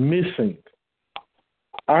is missing.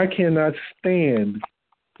 I cannot stand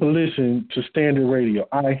to listen to standard radio.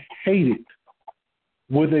 I hate it.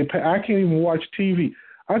 I can't even watch TV.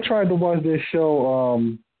 I tried to watch that show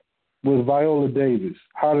with Viola Davis,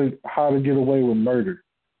 How to Get Away with Murder.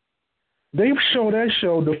 They show that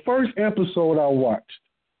show. The first episode I watched,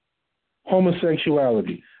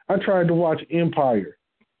 homosexuality. I tried to watch Empire.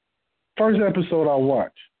 First episode I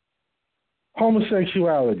watched,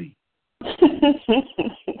 homosexuality.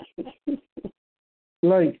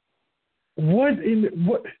 Like, what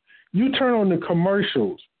you turn on the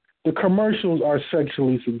commercials. The commercials are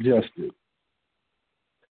sexually suggestive.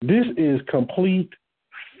 This is complete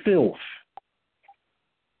filth.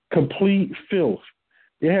 Complete filth.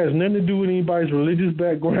 It has nothing to do with anybody's religious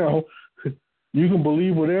background. You can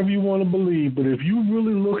believe whatever you want to believe, but if you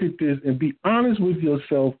really look at this and be honest with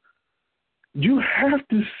yourself, you have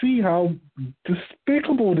to see how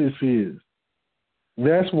despicable this is.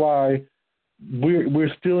 That's why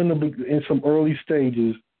we're still in some early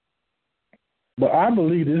stages, but I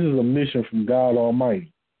believe this is a mission from God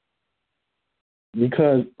Almighty.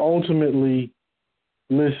 Because ultimately,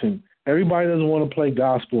 listen, everybody doesn't want to play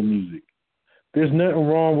gospel music. There's nothing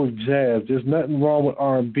wrong with jazz. There's nothing wrong with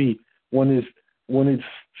R&B when it's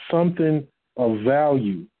something of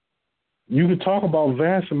value. You can talk about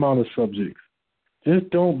vast amount of subjects. Just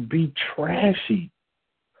don't be trashy.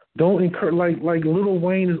 Don't incur like Lil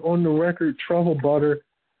Wayne is on the record, Trouble Butter,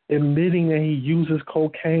 admitting that he uses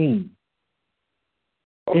cocaine.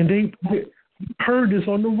 And they heard this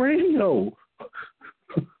on the radio.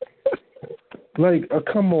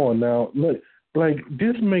 Come on now. Look,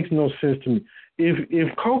 this makes no sense to me.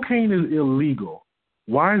 If cocaine is illegal,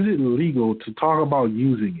 why is it legal to talk about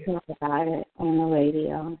using it? Talk about it on the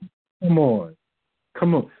radio. Come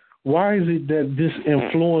on. Why is it that this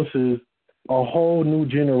influences a whole new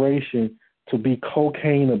generation to be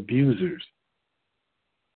cocaine abusers?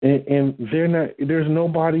 And they're not. There's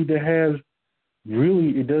nobody that has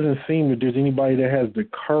really. It doesn't seem that there's anybody that has the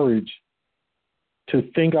courage to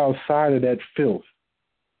think outside of that filth.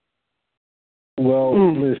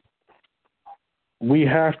 Well, listen, we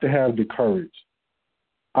have to have the courage.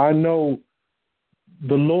 I know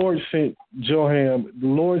the Lord sent Joham, the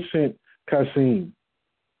Lord sent Kasim.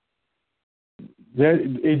 That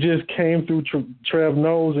it just came through Trev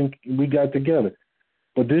Knows and we got together.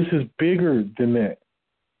 But this is bigger than that.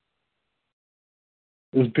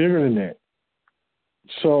 It's bigger than that.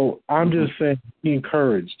 So I'm just saying, be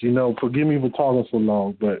encouraged. Forgive me for talking so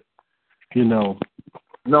long, but No,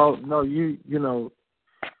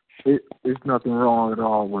 it's nothing wrong at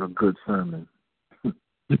all with a good sermon.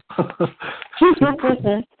 You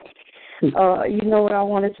know what I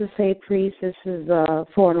wanted to say, Priest? This is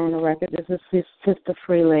for on the record. This is Sister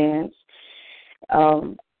Freelance.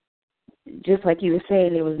 Just like you were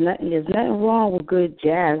saying, there's nothing wrong with good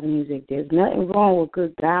jazz music. There's nothing wrong with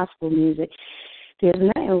good gospel music.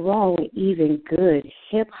 There's nothing wrong with even good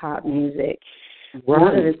hip-hop music. Right.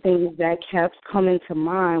 One of the things that kept coming to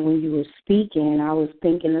mind when you were speaking, I was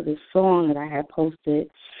thinking of this song that I had posted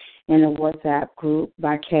in a WhatsApp group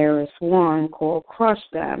by Karis One called Crush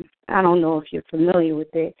Them. I don't know if you're familiar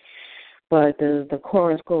with it, but the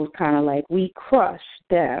chorus goes kind of like, we crush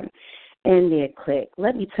them in their clique.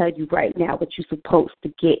 Let me tell you right now what you're supposed to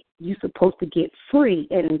get. You're supposed to get free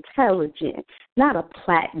and intelligent, not a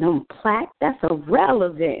platinum plaque. That's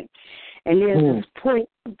irrelevant. And there's this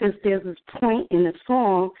point in the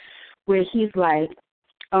song where he's like,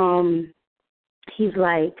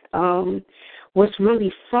 what's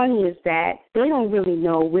really funny is that they don't really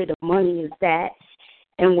know where the money is at.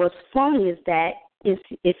 And what's funny is that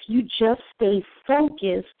if you just stay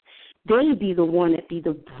focused, they be the one that be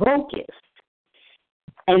the brokest.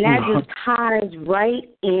 And that just ties right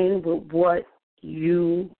in with what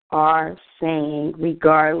you are saying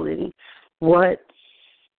regarding what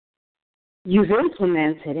you've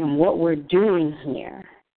implemented and what we're doing here.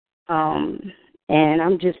 And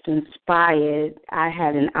I'm just inspired. I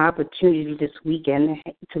had an opportunity this weekend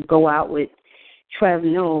to go out with Trev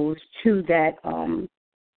Knows to that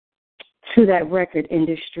record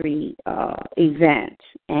industry event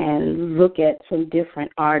and look at some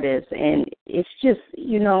different artists. And it's just,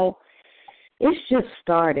 it's just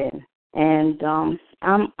starting. And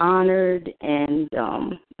I'm honored, and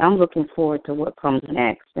I'm looking forward to what comes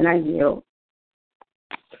next. And I yield.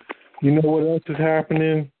 You know what else is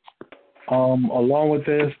happening? Along with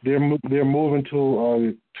this, they're moving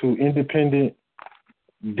to independent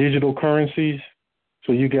digital currencies.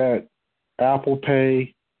 So you got Apple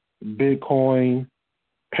Pay, Bitcoin,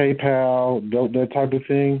 PayPal, that type of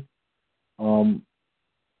thing.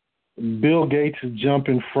 Bill Gates is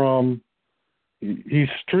jumping from. He's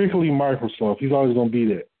strictly Microsoft. He's always going to be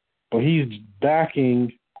that, but he's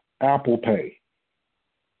backing Apple Pay.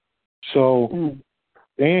 So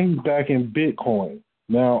and he's back in Bitcoin.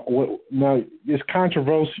 Now it's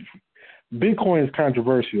controversial. Bitcoin is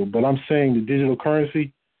controversial, but I'm saying the digital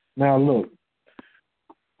currency. Now look,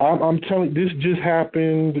 I'm telling you, this just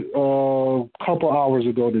happened a couple hours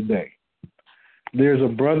ago today. There's a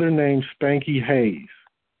brother named Spanky Hayes,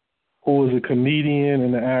 who is a comedian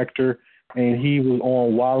and an actor, and he was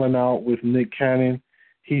on Wildin' Out with Nick Cannon.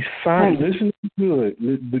 He signed. Listen to me good.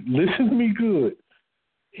 Listen to me good.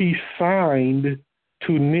 He signed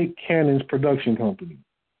to Nick Cannon's production company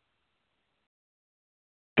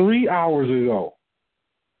 3 hours ago.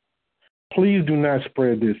 Please do not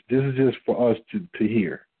spread this. This is just for us to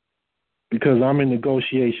hear, because I'm in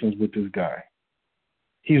negotiations with this guy.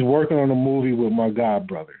 He's working on a movie with my god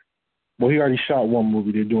brother. Well, he already shot one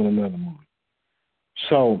movie. They're doing another movie.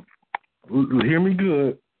 So, hear me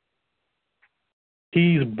good.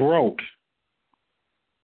 He's broke.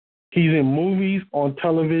 He's in movies, on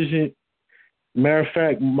television. Matter of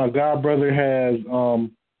fact, my god brother has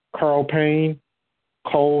Carl Payne,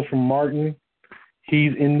 Cole from Martin.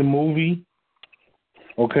 He's in the movie.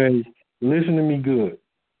 Okay, listen to me good.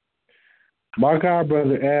 My god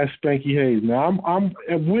brother asked Spanky Hayes. Now I'm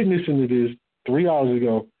witnessing to this 3 hours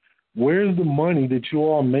ago. Where's the money that you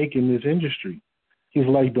all make in this industry? He's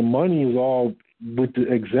like, the money is all with the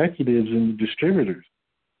executives and the distributors.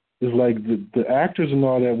 It's like the actors and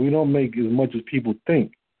all that, we don't make as much as people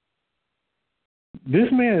think. This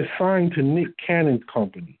man is signed to Nick Cannon's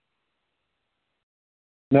company.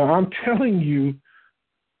 Now, I'm telling you,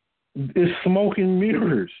 it's smoke and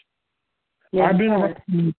mirrors. Yes, I've been around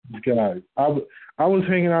these guys. I was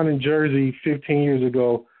hanging out in Jersey 15 years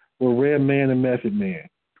ago with Red Man and Method Man.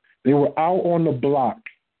 They were out on the block,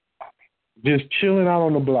 just chilling out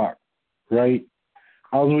on the block, right?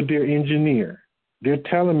 I was with their engineer. They're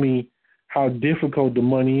telling me how difficult the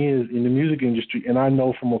money is in the music industry, and I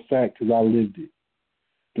know from a fact because I lived it.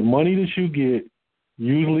 The money that you get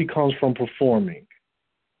usually comes from performing.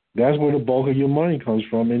 That's where the bulk of your money comes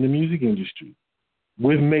from in the music industry,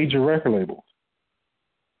 with major record labels.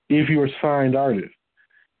 If you're a signed artist.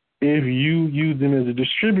 If you use them as a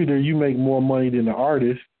distributor, you make more money than the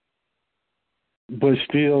artist, but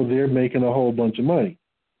still they're making a whole bunch of money.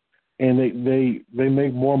 And they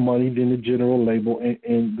make more money than the general label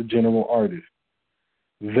and the general artist.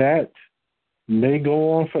 That may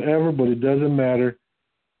go on forever, but it doesn't matter.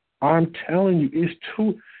 I'm telling you, it's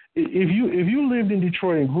too. If you lived in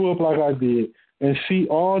Detroit and grew up like I did, and see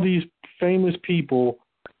all these famous people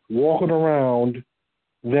walking around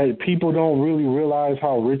that people don't really realize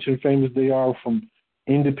how rich and famous they are from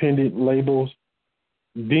independent labels,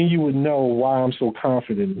 then you would know why I'm so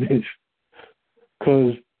confident in this.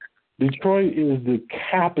 Because Detroit is the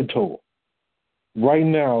capital, right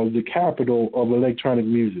now, is the capital of electronic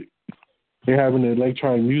music. They're having an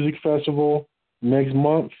electronic music festival next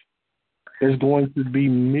month. There's going to be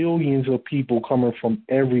millions of people coming from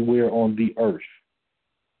everywhere on the earth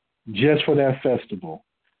just for that festival.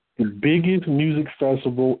 The biggest music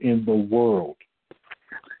festival in the world.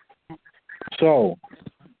 So,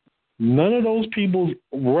 none of those people's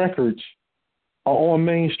records are on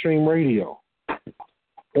mainstream radio.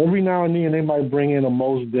 Every now and then they might bring in a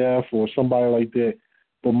Mos Def or somebody like that,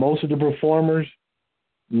 but most of the performers,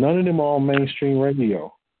 none of them are on mainstream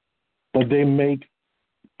radio. But they make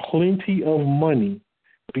plenty of money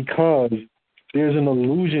because there's an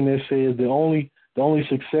illusion that says the only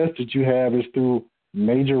success that you have is through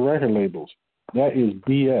major record labels. That is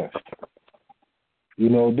BS. You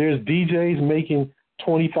know, there's DJs making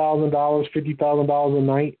 $20,000, $50,000 a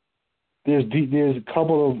night. There's a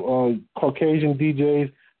couple of Caucasian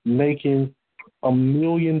DJs making $1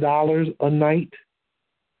 million a night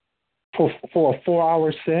for a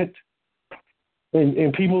 4-hour set,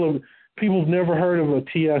 and people've never heard of a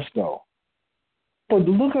Tiesto. But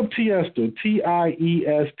look up Tiesto,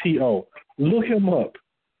 Tiesto. Look him up,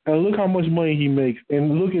 and look how much money he makes,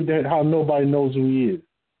 and look at that, how nobody knows who he is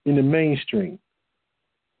in the mainstream.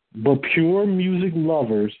 But pure music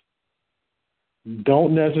lovers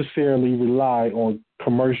don't necessarily rely on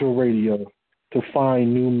commercial radio to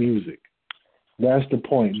find new music. That's the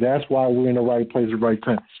point. That's why we're in the right place at the right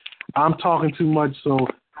time. I'm talking too much, so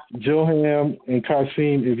Johan and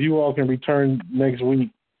Kasim, if you all can return next week,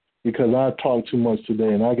 because I talked too much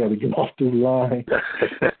today and I got to get off the line.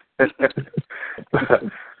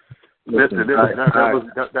 Listen,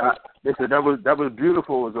 that was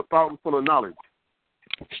beautiful. It was a fountain full of knowledge.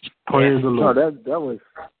 Praise the Lord. No, that was.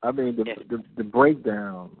 I mean, the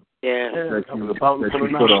breakdown. Yeah. That you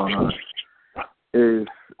put on is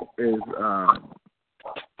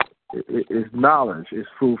knowledge. It's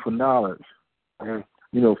food for knowledge. And,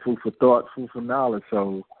 food for thought, food for knowledge.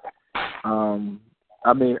 So,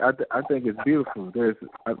 I mean, I think it's beautiful.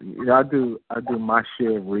 I do my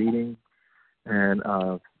share of reading, and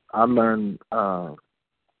I learned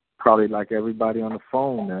probably like everybody on the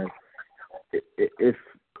phone that if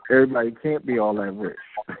everybody can't be all that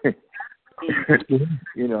rich.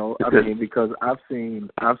 You know, I mean, because I've seen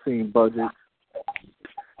budgets.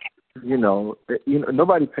 You know,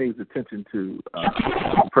 nobody pays attention to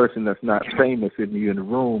a person that's not famous in the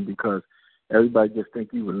room because everybody just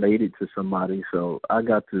think you related to somebody. So I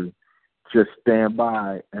got to just stand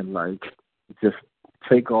by and like just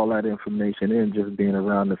take all that information in, just being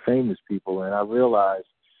around the famous people. And I realized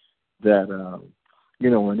that you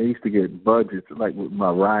know, when they used to get budgets, like with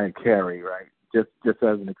Mariah Carey, right? Just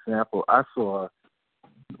as an example, I saw,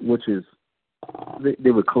 which is,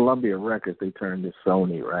 they were Columbia Records, they turned to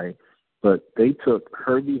Sony, right? But they took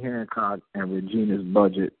Herbie Hancock and Regina's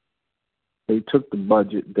budget. They took the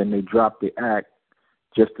budget, then they dropped the act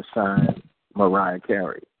just to sign Mariah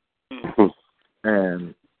Carey.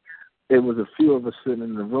 And it was a few of us sitting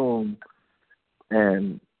in the room,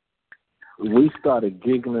 and we started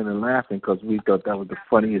giggling and laughing because we thought that was the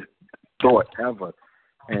funniest thought ever.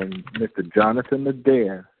 And Mr. Jonathan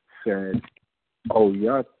Adair said, "Oh,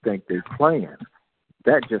 y'all think they're playing?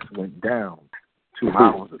 That just went down 2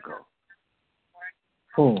 hours ago."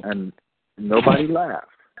 And nobody laughed.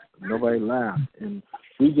 Nobody laughed. And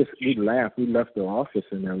we laughed. We left the office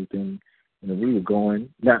and everything, and we were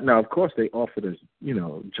going. Now, of course, they offered us, you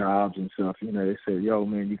know, jobs and stuff. You know, they said, "Yo,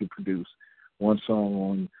 man, you can produce one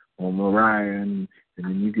song on Mariah, and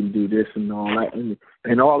then you can do this and all that,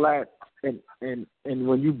 and all that." And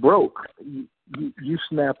when you broke, you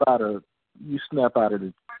snap out of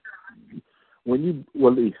the. When you,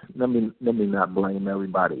 well, let me not blame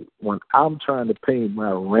everybody. When I'm trying to pay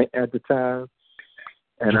my rent at the time,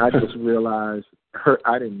 and I just realized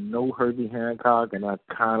I didn't know Herbie Hancock, and I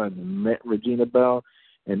kind of met Regina Belle,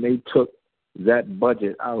 and they took that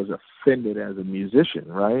budget. I was offended as a musician,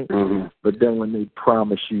 right? Mm-hmm. But then when they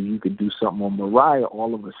promise you could do something on Mariah,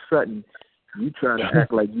 all of a sudden you try to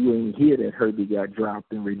act like you ain't hear that Herbie got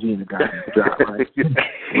dropped and Regina got dropped, right?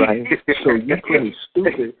 Right? So you play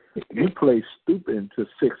stupid. You play stupid until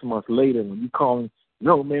 6 months later when you call them,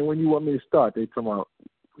 "No, man, when you want me to start?" They come out,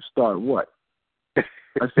 "Start what?"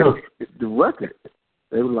 I said, "The record."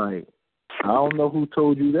 They were like, "I don't know who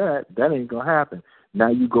told you that. That ain't going to happen." Now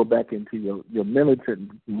you go back into your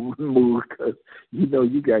militant mood because you know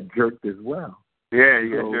you got jerked as well. Yeah,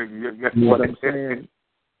 so what I'm saying,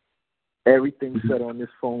 everything said on this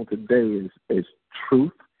phone today is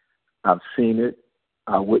truth. I've seen it.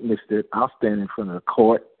 I witnessed it. I'll stand in front of the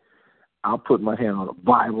court. I'll put my hand on the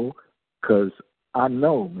Bible because I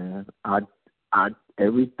know, man. I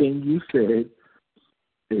everything you said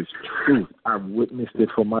is truth. I've witnessed it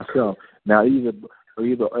for myself. Now, either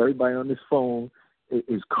everybody on this phone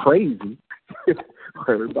is crazy, or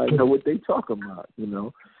everybody know what they talking about, you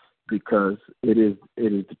know, because it is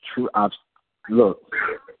the truth. Look,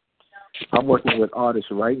 I'm working with artists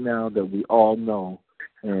right now that we all know,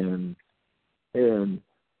 and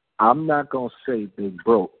I'm not gonna say they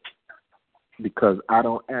broke because I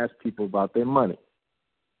don't ask people about their money,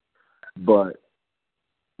 but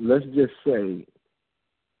let's just say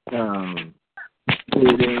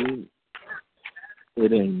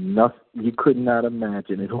it ain't nothing. You could not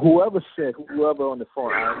imagine it. Whoever on the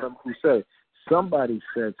phone, I remember who said it. Somebody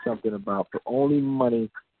said something about the only money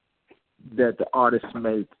that the artists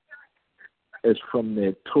make is from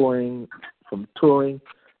their touring.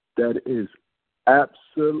 That is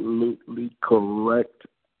absolutely correct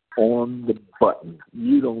on the button.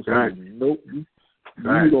 You don't say nope. You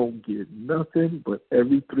don't get nothing, but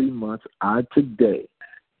every 3 months, I today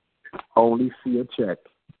only see a check.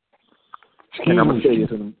 And I'm gonna say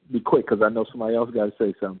this and be quick because I know somebody else got to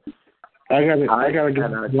say something. I gotta get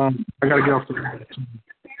off the line.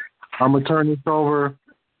 I'm gonna turn this over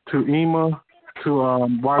to Ema, to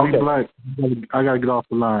YB Black. I gotta get off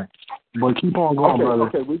the line, but keep on going, brother.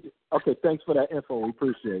 Okay. Thanks for that info. We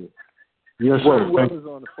appreciate it. Yes, sir. Whoever's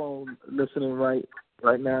on the phone listening right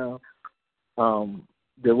now,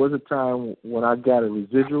 there was a time when I got a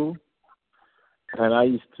residual, and I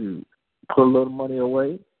used to put a little money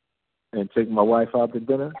away and take my wife out to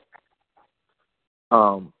dinner.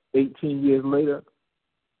 18 years later,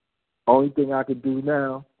 only thing I could do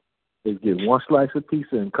now is get one slice of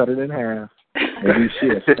pizza and cut it in half and we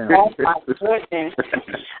share. Oh my goodness!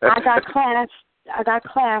 I got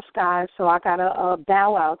class, guys, so I gotta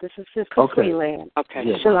bow out. This is Sister Freeland. Okay.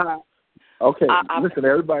 Yeah. Shalom. Okay. Listen,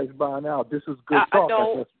 everybody's buying out. This is good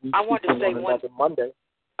talk. I want to say one Monday.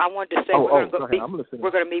 I wanted to say we're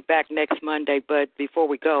going to meet back next Monday, but before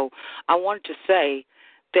we go, I wanted to say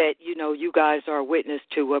that, you guys are a witness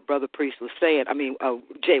to what Brother Priest was saying. I mean,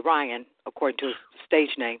 Jay Ryan, according to his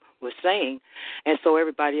stage name, was saying. And so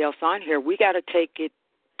everybody else on here, we got to take it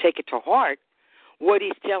to heart what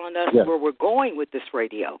he's telling us where we're going with this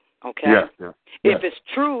radio, okay? If it's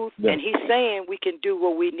truth and he's saying we can do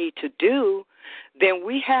what we need to do, then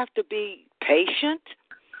we have to be patient,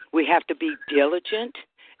 we have to be diligent,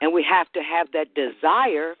 and we have to have that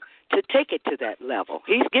desire to take it to that level.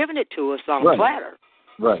 He's giving it to us on a platter.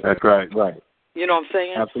 Right. That's right. You know what I'm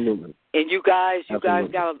saying? Absolutely. And you guys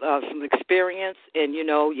got some experience, and,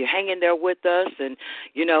 you're hanging there with us, and,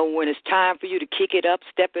 when it's time for you to kick it up,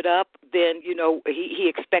 step it up, then, he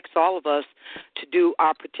expects all of us to do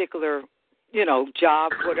our particular,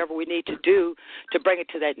 job, whatever we need to do to bring it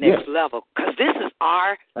to that next level, because this is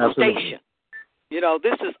our station.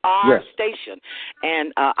 This is our station.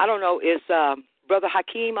 And I don't know, is Brother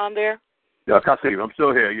Hakeem on there? Yeah, Kasim, I'm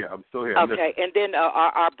still here. Yeah, I'm still here. Okay, and then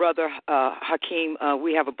our brother Hakeem,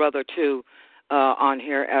 we have a brother too on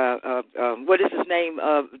here. What is his name?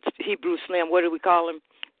 Hebrew Slim. What do we call him?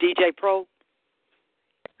 DJ Pro.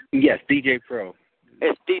 Yes, DJ Pro.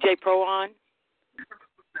 Is DJ Pro on?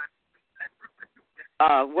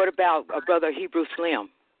 What about brother Hebrew Slim?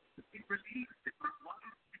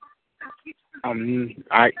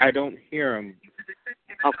 I don't hear him.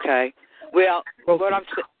 Okay. Well, what I'm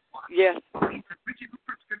saying. Yes.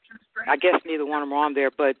 I guess neither one of them are on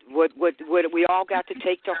there, but what we all got to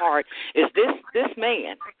take to heart is this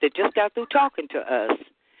man that just got through talking to us,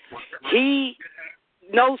 he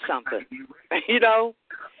knows something, and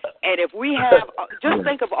if we have, just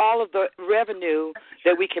think of all of the revenue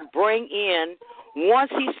that we can bring in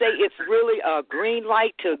once he say it's really a green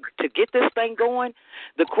light to get this thing going.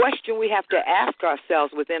 The question we have to ask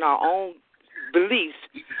ourselves within our own beliefs,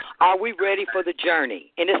 are we ready for the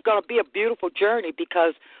journey? And it's going to be a beautiful journey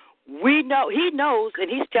because we know he knows, and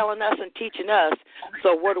he's telling us and teaching us.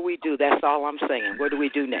 So what do we do? That's all I'm saying. What do we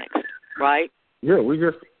do next? Right? Yeah, we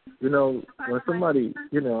just, when somebody,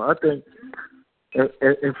 I think,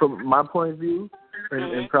 and from my point of view,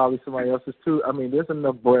 and probably somebody else's too, I mean, there's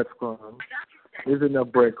enough breadcrumbs.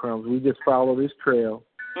 We just follow this trail.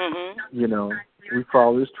 We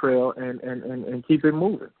follow this trail and keep it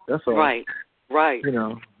moving. That's all. Right.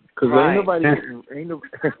 Because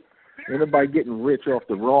ain't nobody getting rich off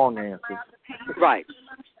the wrong answers. Right.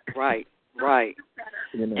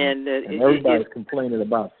 And everybody's complaining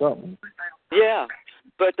about something. Yeah,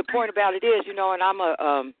 but the point about it is, and I'm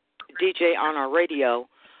a DJ on our radio.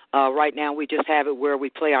 Right now we just have it where we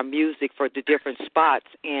play our music for the different spots.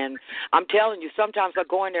 And I'm telling you, sometimes I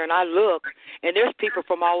go in there and I look, and there's people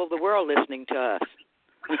from all over the world listening to us.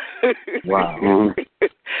 Wow.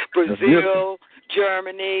 Brazil,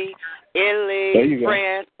 Germany, Italy,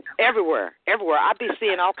 France, everywhere. I be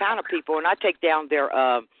seeing all kind of people, and I take down their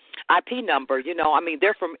IP number.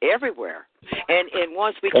 They're from everywhere. And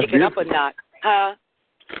once we kick it up a notch,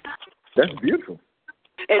 That's beautiful.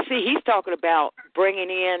 And see, he's talking about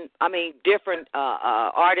bringing in, different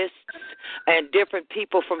artists and different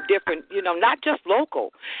people from different, not just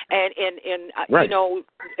local. And and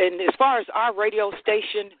as far as our radio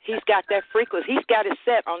station, he's got that frequency. He's got it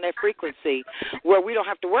set on that frequency where we don't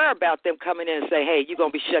have to worry about them coming in and say, hey, you're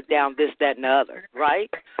going to be shut down, this, that, and the other, right?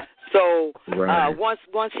 So once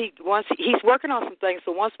he's working on some things.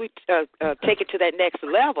 So once we take it to that next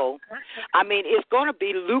level, it's going to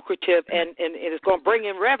be lucrative and it's going to bring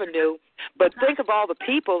in revenue. But think of all the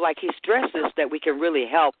people, like he stresses, that we can really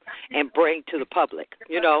help and bring to the public.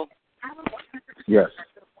 Yes,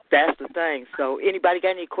 That's the thing. So anybody got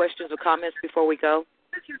any questions or comments before we go?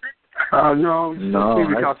 No.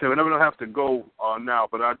 I don't have to go now,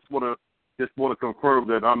 but I just want to confirm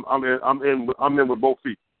that I'm in with both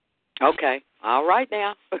feet. Okay. All right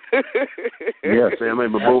now. Yes, I'm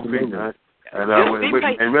in with both feet, man.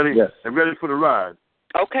 And ready for the ride.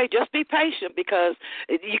 Okay, just be patient because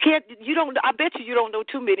I bet you don't know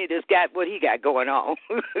too many that's got what he got going on.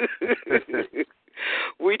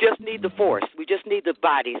 We just need the force. We just need the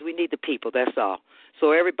bodies. We need the people, that's all.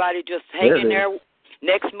 So everybody just hang in there.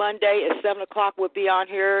 Next Monday at 7 o'clock we'll be on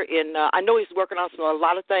here. And I know he's working on a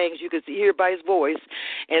lot of things. You can hear by his voice.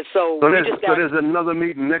 And so there's another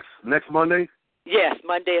meeting next Monday? Yes,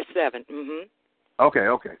 Monday at 7. Mm-hmm. Okay.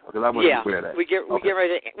 Because I wasn't aware of that. We get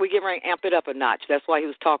ready to amp it up a notch. That's why he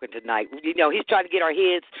was talking tonight. He's trying to get our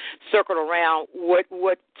heads circled around what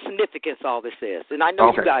significance all this is. And I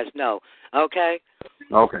know you guys know. Okay.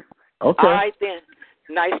 All right then.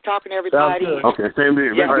 Nice talking to everybody. Okay, same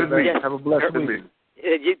here. Yes, Good meeting. Have a blessed week.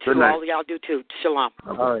 You too. All y'all do too. Shalom.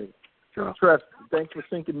 All right. Trev, thanks for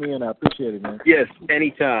syncing me in. I appreciate it, man. Yes,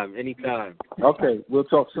 anytime. Okay, we'll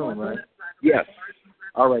talk soon, right? Yes.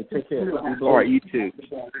 All right, take care. All right, you too.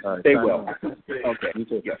 All right, stay sign well. off. Okay. You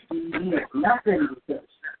too. Yes.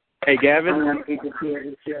 Hey, Gavin.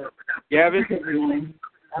 Gavin.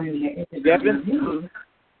 Gavin.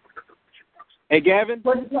 Hey, Gavin.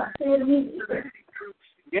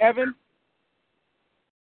 Gavin.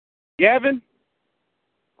 Gavin.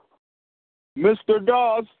 Mr.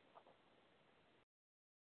 Dawes.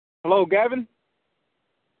 Hello, Gavin.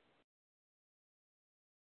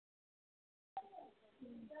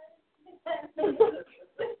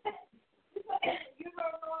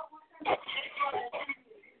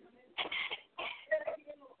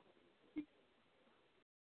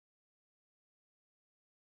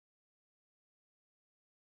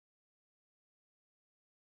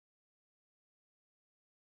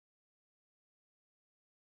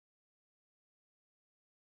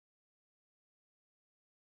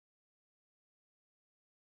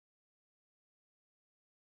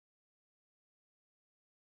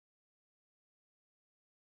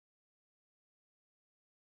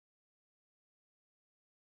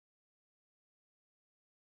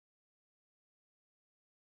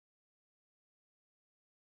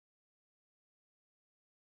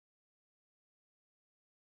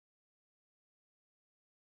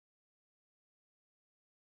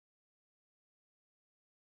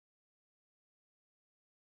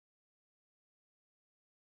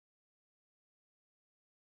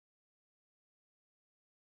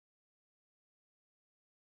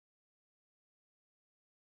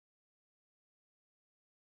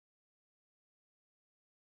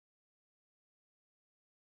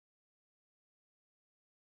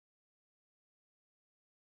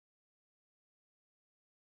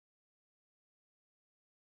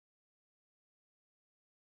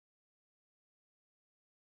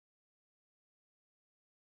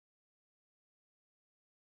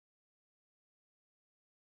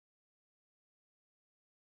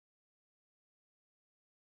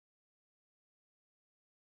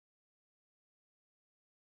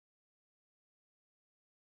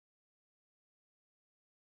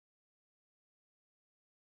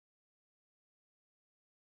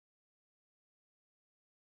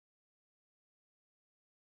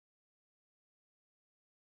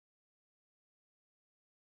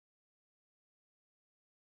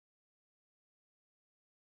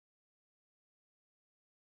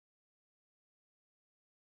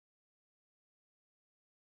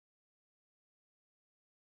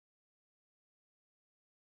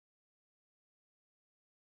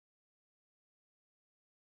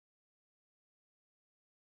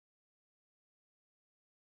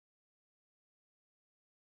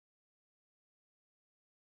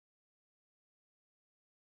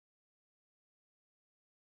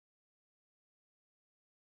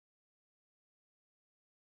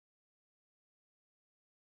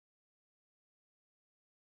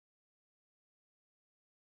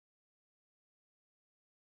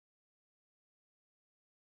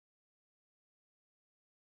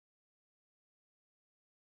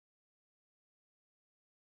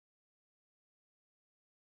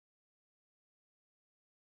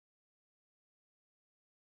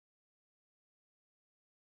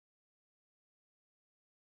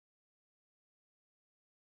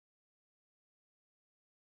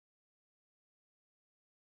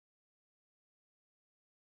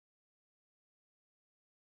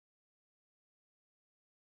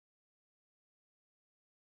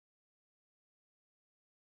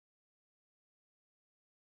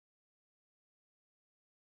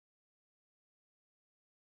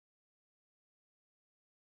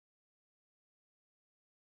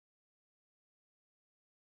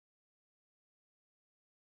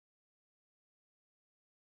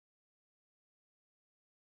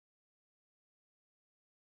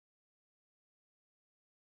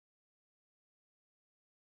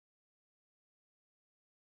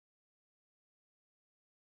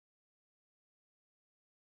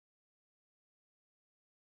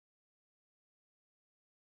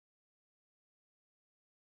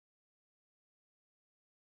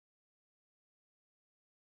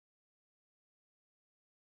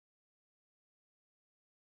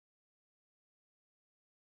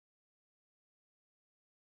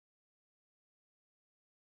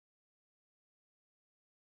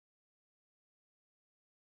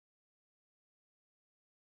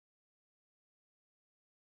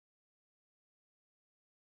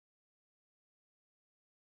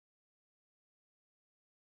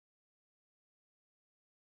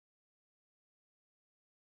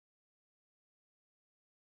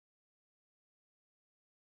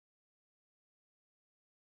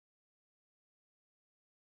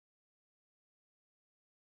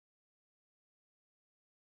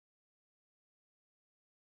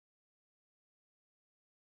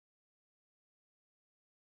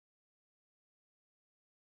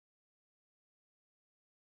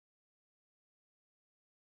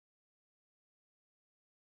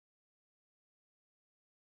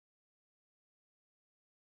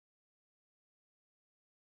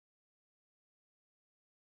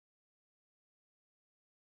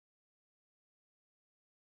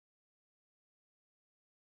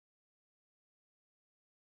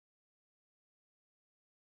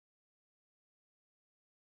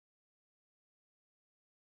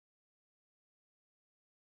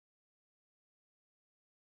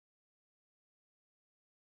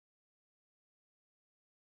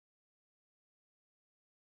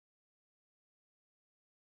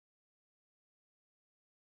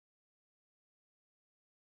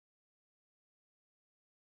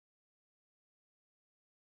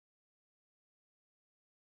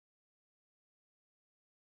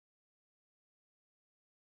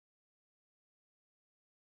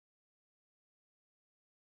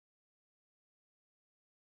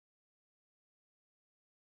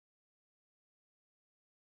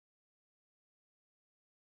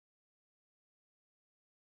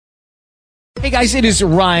 Hey guys, it is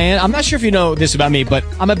Ryan. I'm not sure if you know this about me, but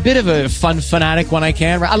I'm a bit of a fun fanatic when I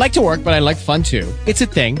can. I like to work, but I like fun too. It's a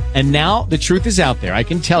thing. And now the truth is out there. I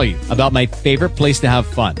can tell you about my favorite place to have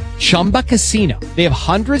fun. Chumba Casino. They have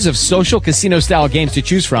hundreds of social casino style games to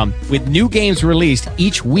choose from with new games released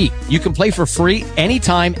each week. You can play for free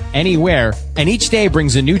anytime, anywhere. And each day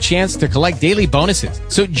brings a new chance to collect daily bonuses.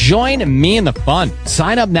 So join me in the fun.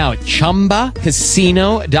 Sign up now at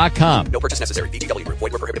ChumbaCasino.com. No purchase necessary. VGW Group.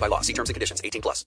 Void where prohibited by law. See terms and conditions. 18+.